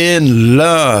Still in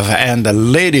Love. And the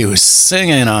lady who's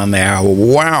singing on there,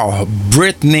 wow,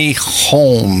 Brittany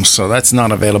Holmes. So that's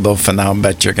not available for now,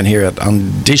 but you can hear it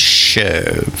on this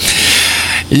show.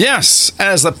 Yes,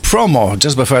 as a promo,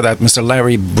 just before that, Mr.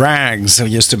 Larry Braggs, who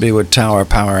used to be with Tower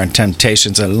Power and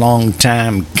Temptations, a long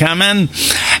time coming.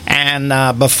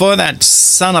 And before that,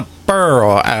 Son of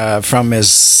Pearl from his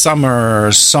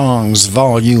Summer Songs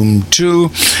Volume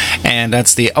 2. And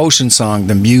that's the Ocean Song,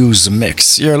 the Muse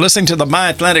Mix. You're listening to the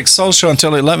Atlantic Soul Show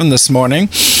until 11 this morning.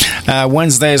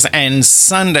 Wednesdays and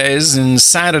Sundays and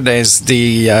Saturdays,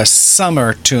 the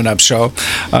Summer Tune-Up Show.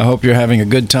 I hope you're having a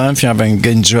good time.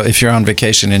 If you're on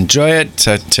vacation, enjoy it.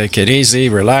 Take it easy,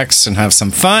 relax, and have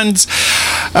some fun.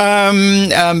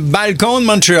 Balcon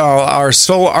Montreal, our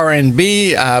soul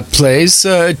R&B place,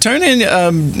 turning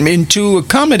into a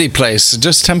comedy place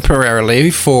just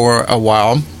temporarily for a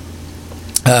while.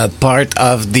 Part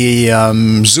of the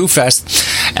Zoo Fest.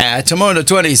 Tomorrow the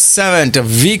 27th,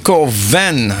 Vico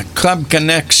Venn Club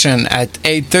Connection at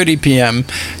 8:30 p.m.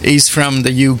 He's from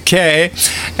the UK.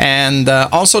 And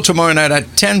also tomorrow night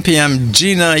at 10 p.m.,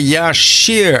 Gina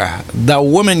Yashir, the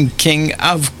Woman King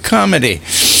of Comedy.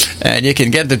 And you can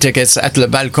get the tickets at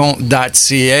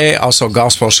lebalcon.ca. Also,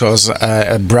 gospel shows,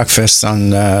 breakfast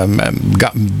on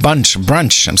gospel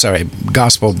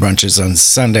brunches on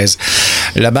Sundays.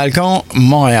 Le Balcon,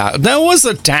 Montreal. There was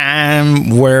a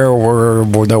time where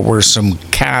there were some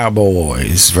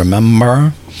cowboys,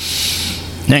 remember?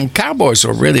 And cowboys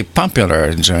were really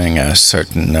popular during a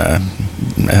certain,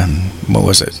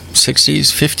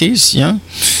 60s, 50s, yeah?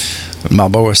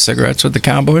 Marlboro cigarettes with the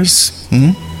cowboys.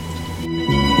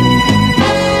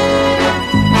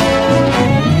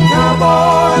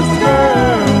 Cowboys,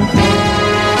 girls.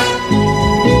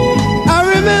 I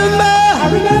remember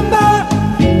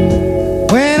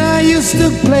when I used to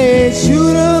play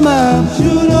shoot 'em up,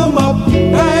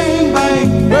 bang,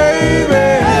 bang, baby. I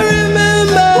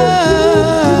remember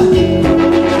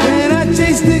when I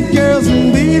chased the girls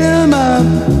and beat 'em up.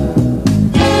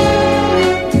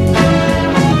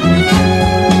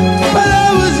 But I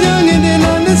was young and didn't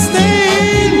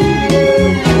understand.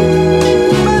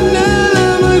 But now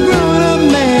I'm a grown-up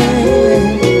man.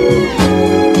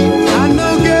 I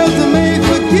know girls are made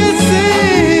for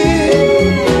kissing.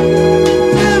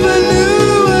 Never knew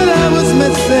what I was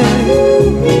missing.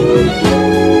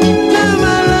 Now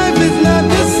my life is not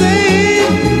the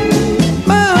same.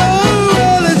 My whole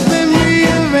world has been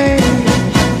rearranged.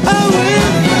 I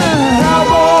went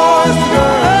Cowboys,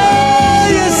 girls.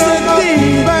 Oh, yes, I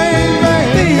did. Bang, bang,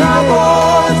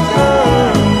 Cowboys,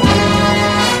 girls.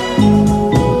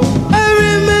 I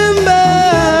remember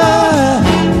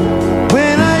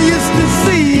when I used to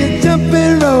see you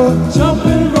jumping rope,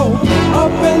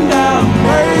 up and down,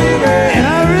 baby. And I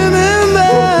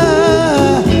remember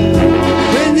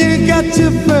when you got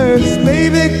your first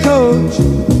baby coach.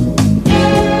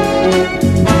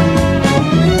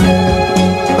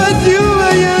 But you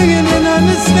were young and didn't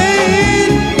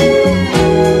understand.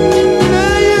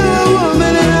 Now you're a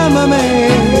woman and I'm a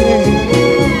man.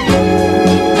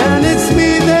 And it's me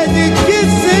that you're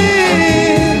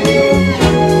kissing.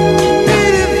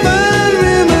 Ain't it fun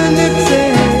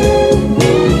reminiscing?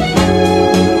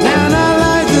 Now our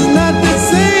lives is not the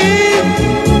same.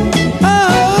 Our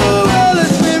whole world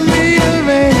has been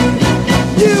rearranged.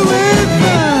 You went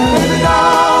fun.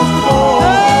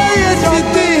 Oh, yes, you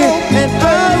did. And I went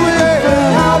fun.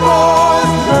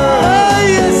 Oh,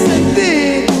 yes, it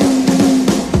did.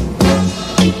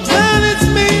 Now it's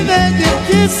me that you're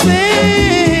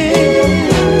kissing.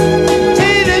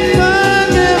 Ain't it fun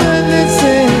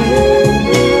reminiscing?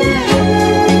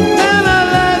 Now our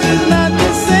lives is not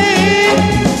the same.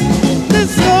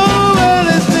 This whole world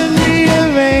has been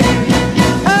rearranged.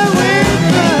 I went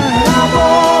fun. Oh,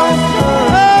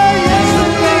 yes, I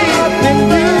did. And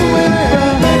you went fun.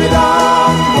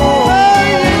 Oh,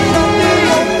 yes, I did.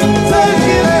 So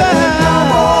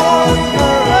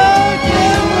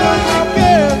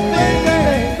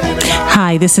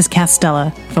Hi, this is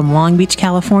Castella from Long Beach,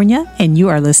 California, and you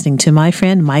are listening to my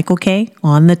friend Michael K.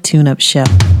 on The Tune-Up Show.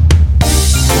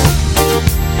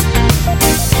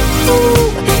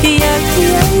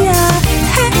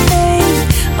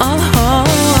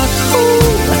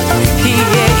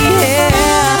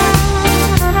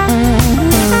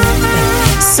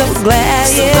 So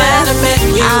glad I met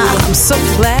you. I'm so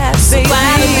glad, baby.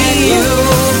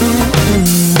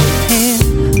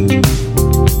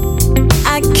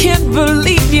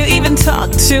 believe you even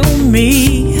talked to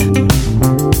me.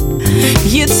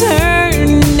 You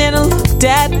turned and looked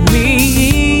at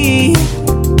me.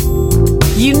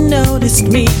 You noticed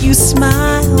me, you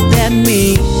smiled at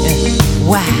me.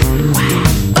 Wow.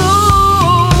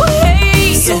 Ooh,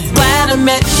 hey. So glad I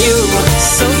met you.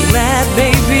 So glad,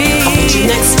 baby. I want you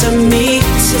next to me.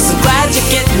 So glad you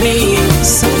get me.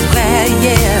 So glad,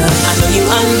 yeah. I know you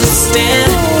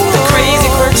understand the crazy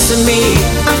quirks of me.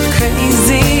 I'm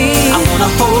crazy. I wanna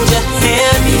hold your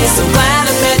hand. So glad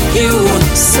I met you.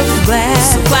 So glad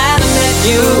I met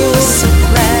you. So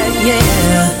glad,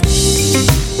 yeah.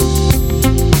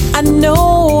 I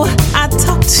know I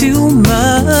talk too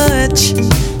much,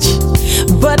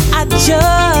 but I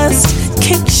just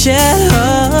can't shut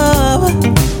up.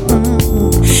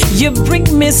 You bring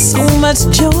me so much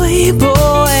joy,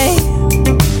 boy.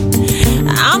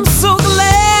 I'm so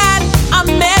glad I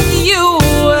met you.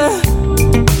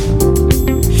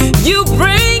 You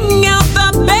bring out the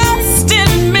best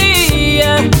in me.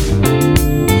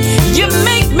 You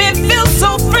make me feel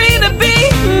so free to be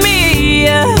me.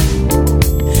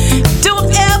 Don't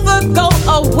ever go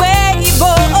away,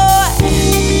 boy.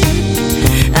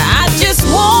 I just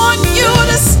want you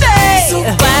to stay. So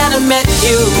glad I met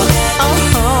you.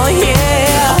 Oh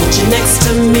yeah. I want you next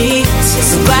to me.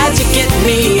 So glad you get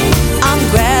me. I'm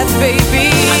glad, baby.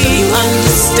 I know you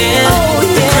understand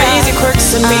the crazy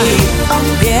quirks of me.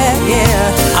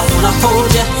 Yeah. I wanna hold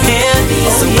your hand.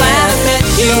 So glad I met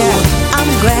you. I'm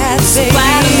glad, baby. So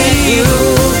glad I met you.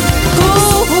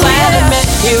 Ooh, glad I met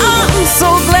you. I'm so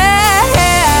glad.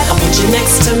 I want you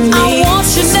next to me. I want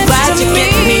you next glad to you me.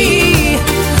 Get me.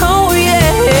 Oh yeah.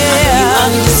 I know you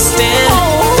understand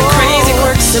the crazy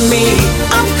quirks of me.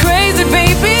 I'm crazy,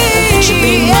 baby. Won't you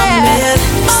be my man?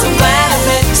 So glad I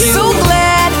met you. So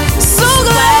glad, so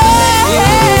glad I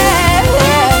met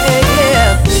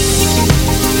you.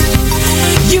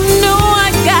 You know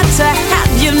I got to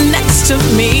have you next to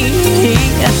me.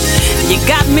 You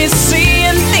got me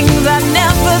seeing things I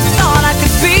never thought I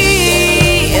could be.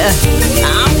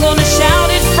 I'm gonna shout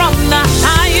it from the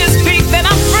highest peak that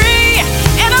I'm free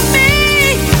and I'm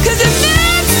me, 'cause you're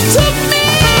next to me.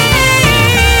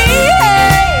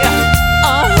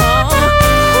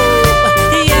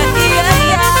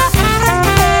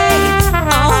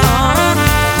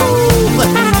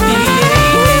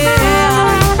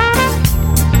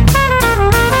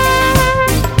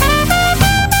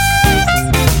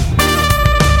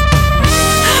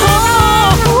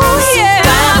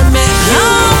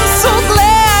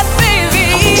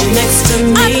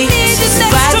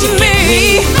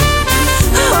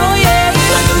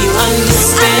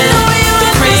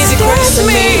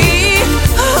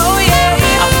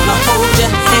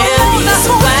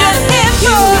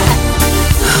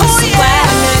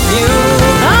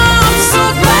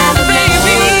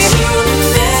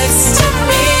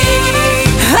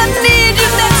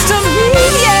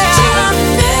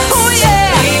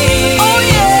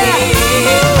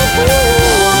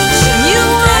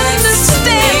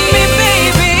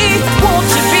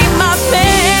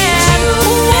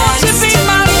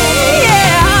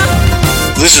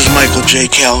 J.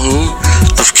 Calhoun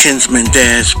of Kinsman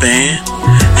Dance Band,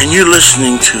 and you're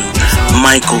listening to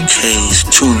Michael K's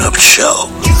Tune-Up Show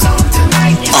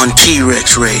on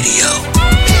T-Rex Radio.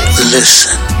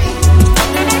 Listen.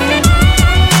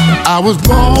 I was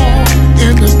born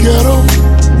in the ghetto.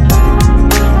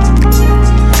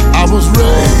 I was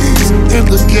raised in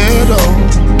the ghetto.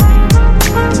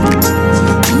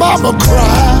 Mama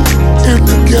cried in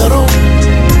the ghetto.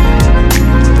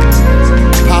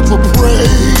 Papa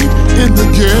prayed in the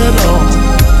ghetto.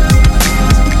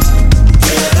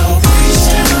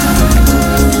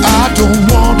 I don't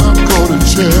wanna go to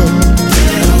jail.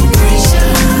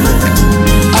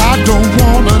 I don't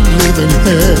wanna live in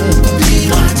hell.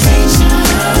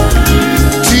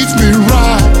 Teach me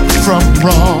right from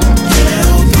wrong.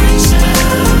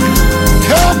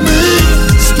 Help me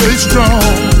stay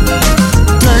strong.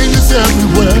 Dangers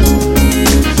everywhere,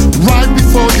 right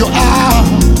before your eyes.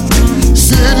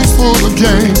 Cities full of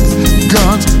gangs,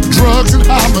 guns, drugs, and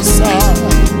homicide.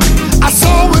 I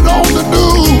saw it on the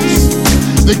news.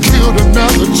 They killed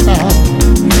another child.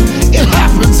 It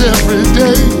happens every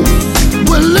day.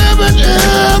 We're living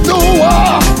in the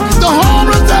war. The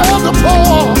homeless and the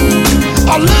poor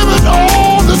are living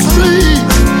on the street.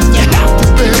 They have to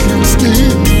beg and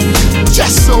steal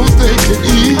just so they can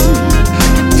eat.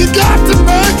 You got to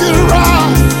make it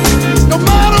right, no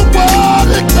matter what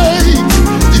it takes.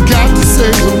 You got to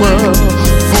save the world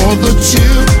for the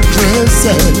children's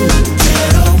sake.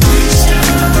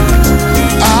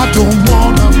 I don't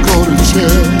wanna go to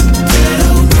jail.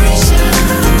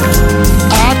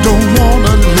 I don't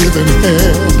wanna live in hell.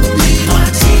 care.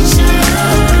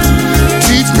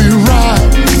 Teach me right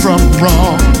from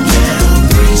wrong.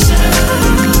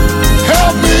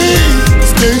 Help me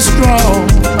stay strong.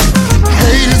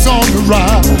 Hate is on the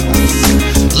rise.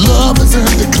 Love is in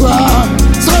decline.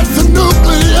 Such the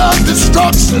nuclear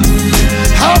destruction.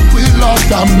 How we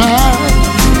lost our mind.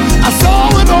 I saw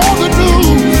it on the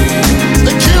news.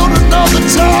 They killed another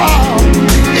child.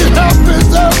 It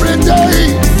happens every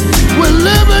day. We're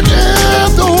living in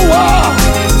the wild.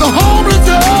 The homeless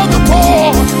and the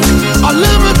poor are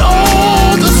living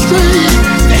on the street.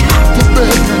 They have to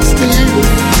beg and steal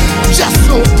just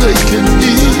so they can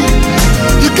eat.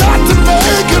 You got to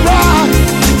make it right,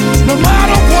 no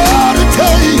matter what it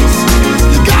takes.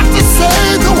 You got to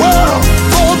save the world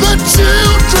for the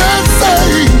children's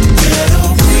sake.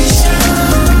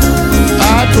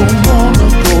 I don't wanna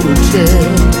go to jail.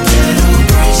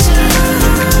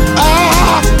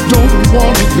 I don't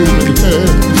wanna live in hell.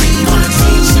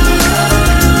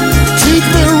 Teach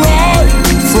me right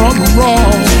from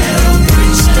wrong.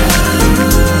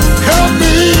 Help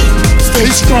me stay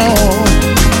strong.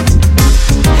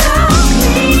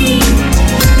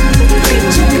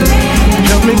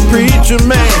 Help me, preacher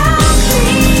man.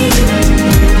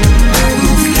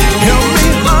 Help me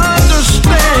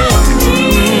understand.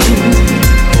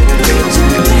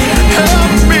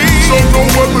 Help me. So no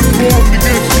weapon formed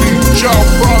against me shall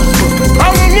prosper.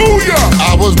 Hallelujah.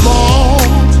 I was born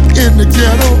in the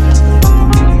ghetto.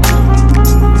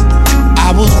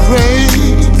 I was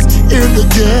raised in the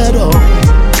ghetto.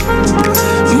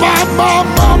 My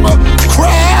mama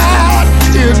cried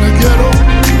in the ghetto.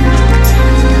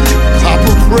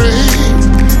 Papa prayed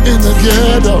in the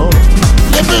ghetto.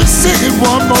 Let me sing it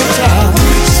one more time.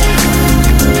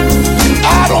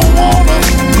 I don't wanna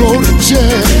go to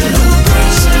jail.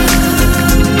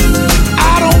 I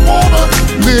don't wanna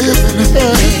live in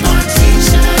hell.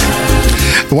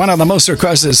 One of the most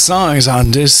requested songs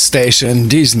on this station.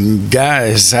 These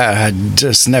guys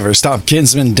just never stop.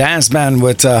 Kinsman Dance Band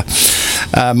with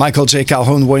Michael J.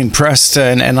 Calhoun, Wayne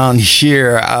Preston, and on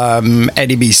here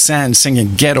Eddie B. Sands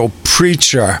singing Ghetto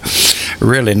Preacher.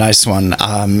 Really nice one.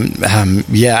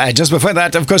 Yeah, just before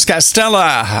that, of course,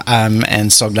 Castella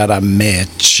and So Glad I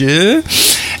Met You.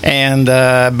 And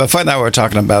before that, we're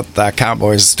talking about the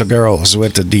Cowboys to Girls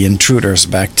with the Intruders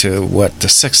back to, what, the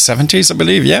 70s, I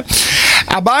believe, yeah?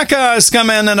 Abaka is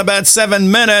coming in about 7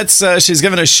 minutes. She's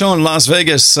giving a show in Las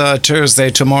Vegas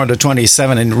Thursday, tomorrow, the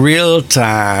 27th, in real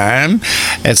time.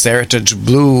 It's the Heritage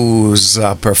Blues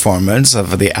performance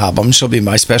of the album. She'll be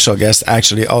my special guest,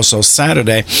 actually, also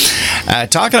Saturday.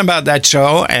 Talking about that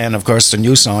show and, of course, the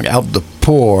new song, Help the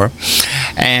Poor.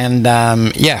 And,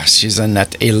 yeah, she's in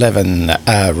at 11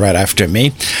 right after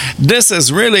me. This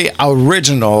is really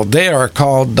original. They are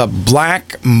called the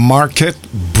Black Market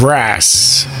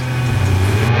Brass.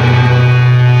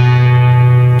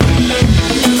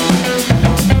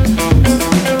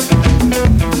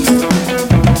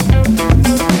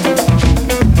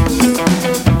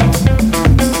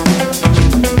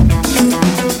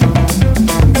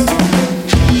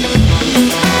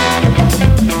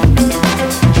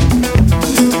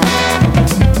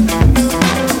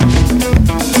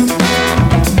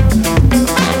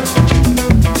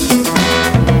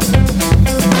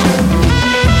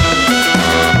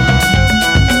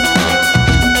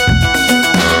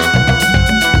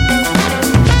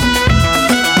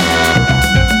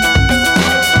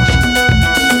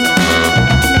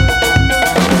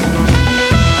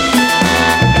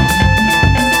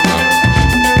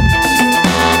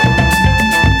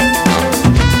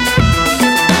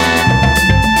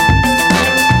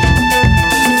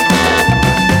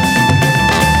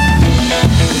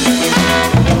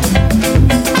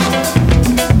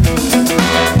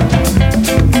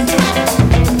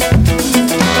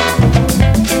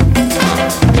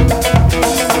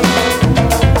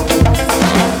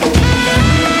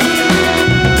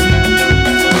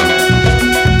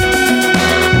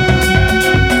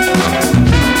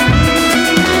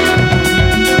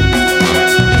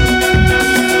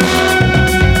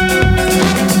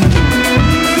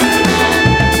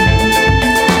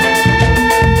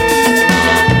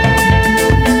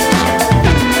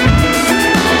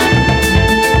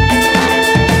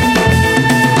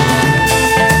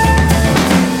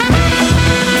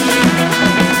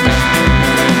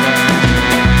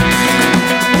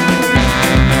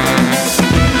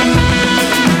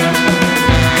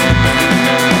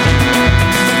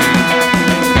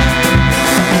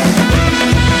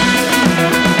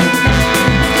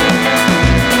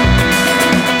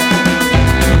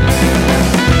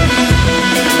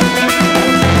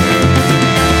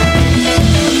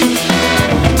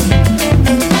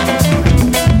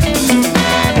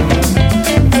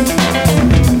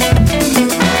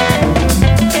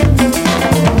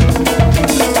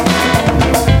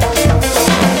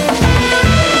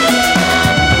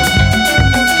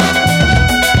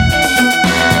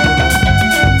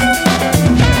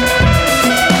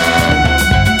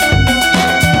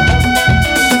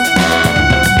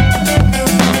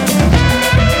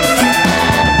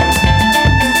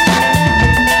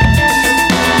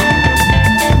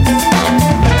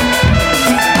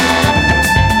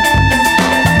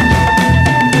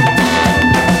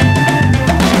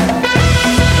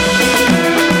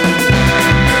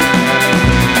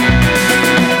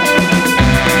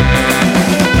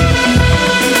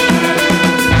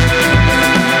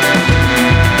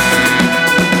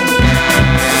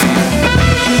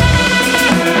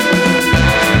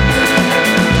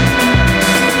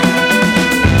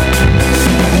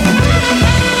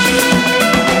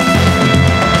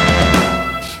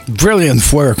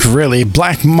 brilliant work, really.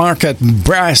 Black Market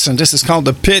Brass, and this is called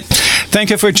The Pit. Thank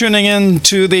you for tuning in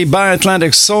to the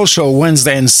Bi-Atlantic Soul Show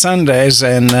Wednesday and Sundays,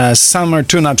 and Summer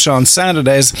Tune-Up Show on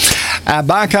Saturdays.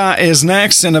 Abaka is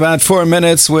next in about 4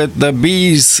 minutes with the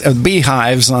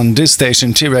Beehives on this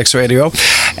station, T-Rex Radio,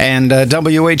 and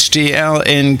WHTL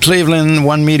in Cleveland,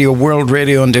 One Media World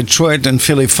Radio in Detroit, and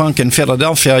Philly Funk in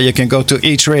Philadelphia. You can go to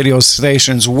each radio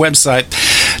station's website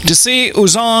to see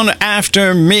who's on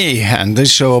after me, and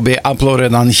this show will be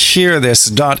uploaded on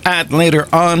hearthis.at later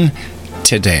on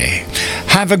today.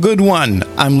 Have a good one.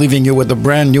 I'm leaving you with a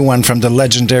brand new one from the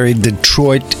legendary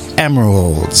Detroit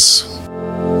Emeralds.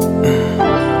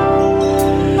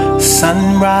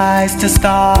 Sunrise to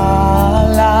starlight,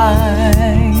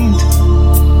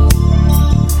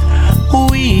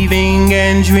 weaving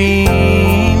and dreaming,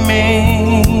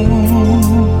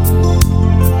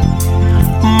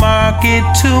 market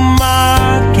to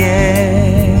market,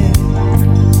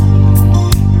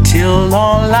 till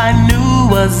all I knew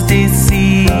was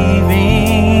deceiving,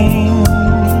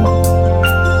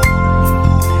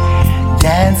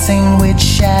 dancing with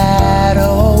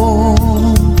shadows.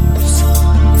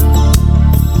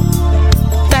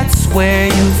 That's where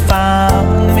you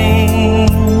found me,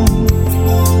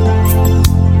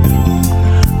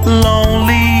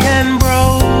 lonely and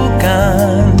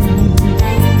broken.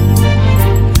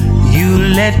 You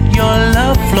let your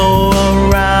love flow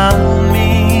around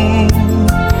me,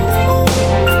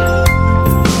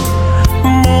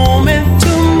 moment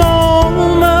to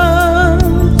moment.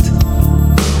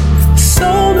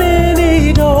 So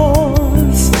many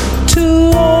doors to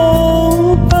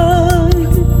open.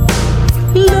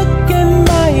 Look in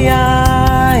my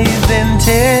eyes and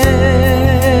tell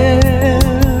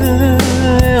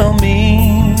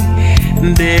me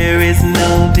there is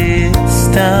no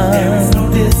distance.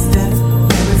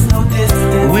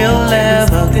 Will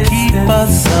ever keep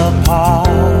us apart.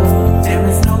 There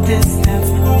is no distance.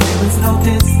 There is no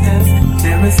distance.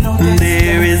 There is no distance.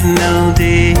 There is no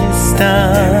distance.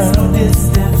 There is no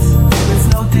distance. There is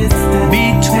no distance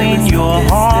between your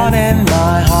heart and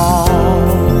my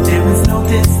heart. There is no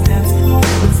distance.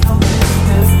 There is no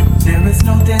distance. There is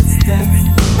no distance.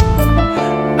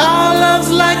 Our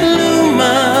love's like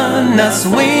luminous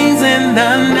wings in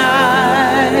the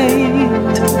night,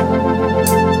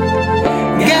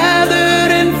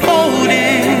 gathered and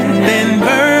folded, then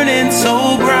burning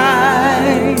so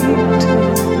bright,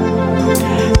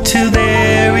 till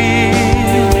there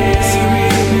is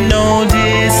no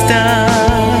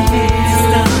distance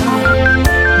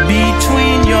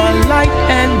between your light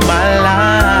and my life.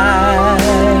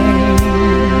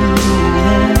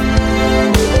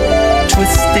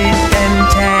 Twisted and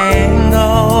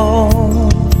tangled,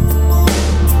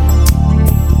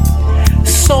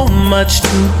 so much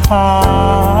to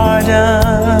pardon.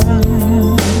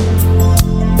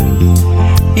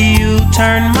 You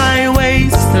turn my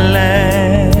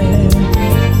wasteland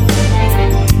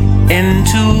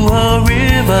into a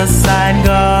riverside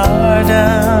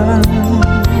garden.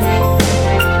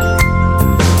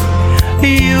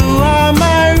 You are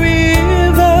my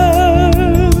river,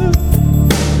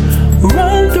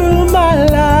 run through my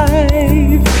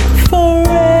life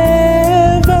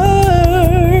forever.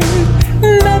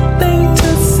 Nothing to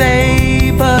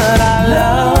say, but I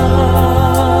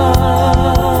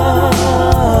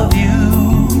love you.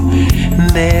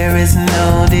 There is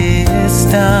no distance.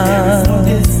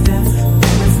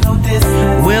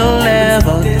 Will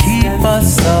ever keep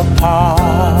us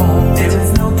apart. There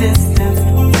is no distance.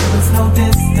 There is no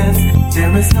distance.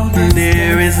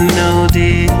 There is no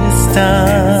distance.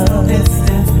 There is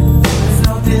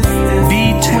no distance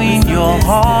between your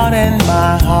heart and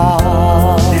my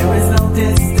heart. There is no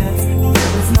distance.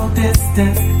 There is no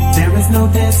distance. There is no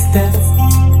distance.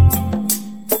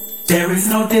 There is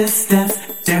no distance.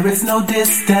 There is no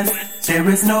distance. There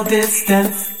is no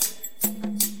distance.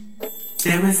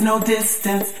 There is no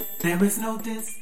distance. There is no distance.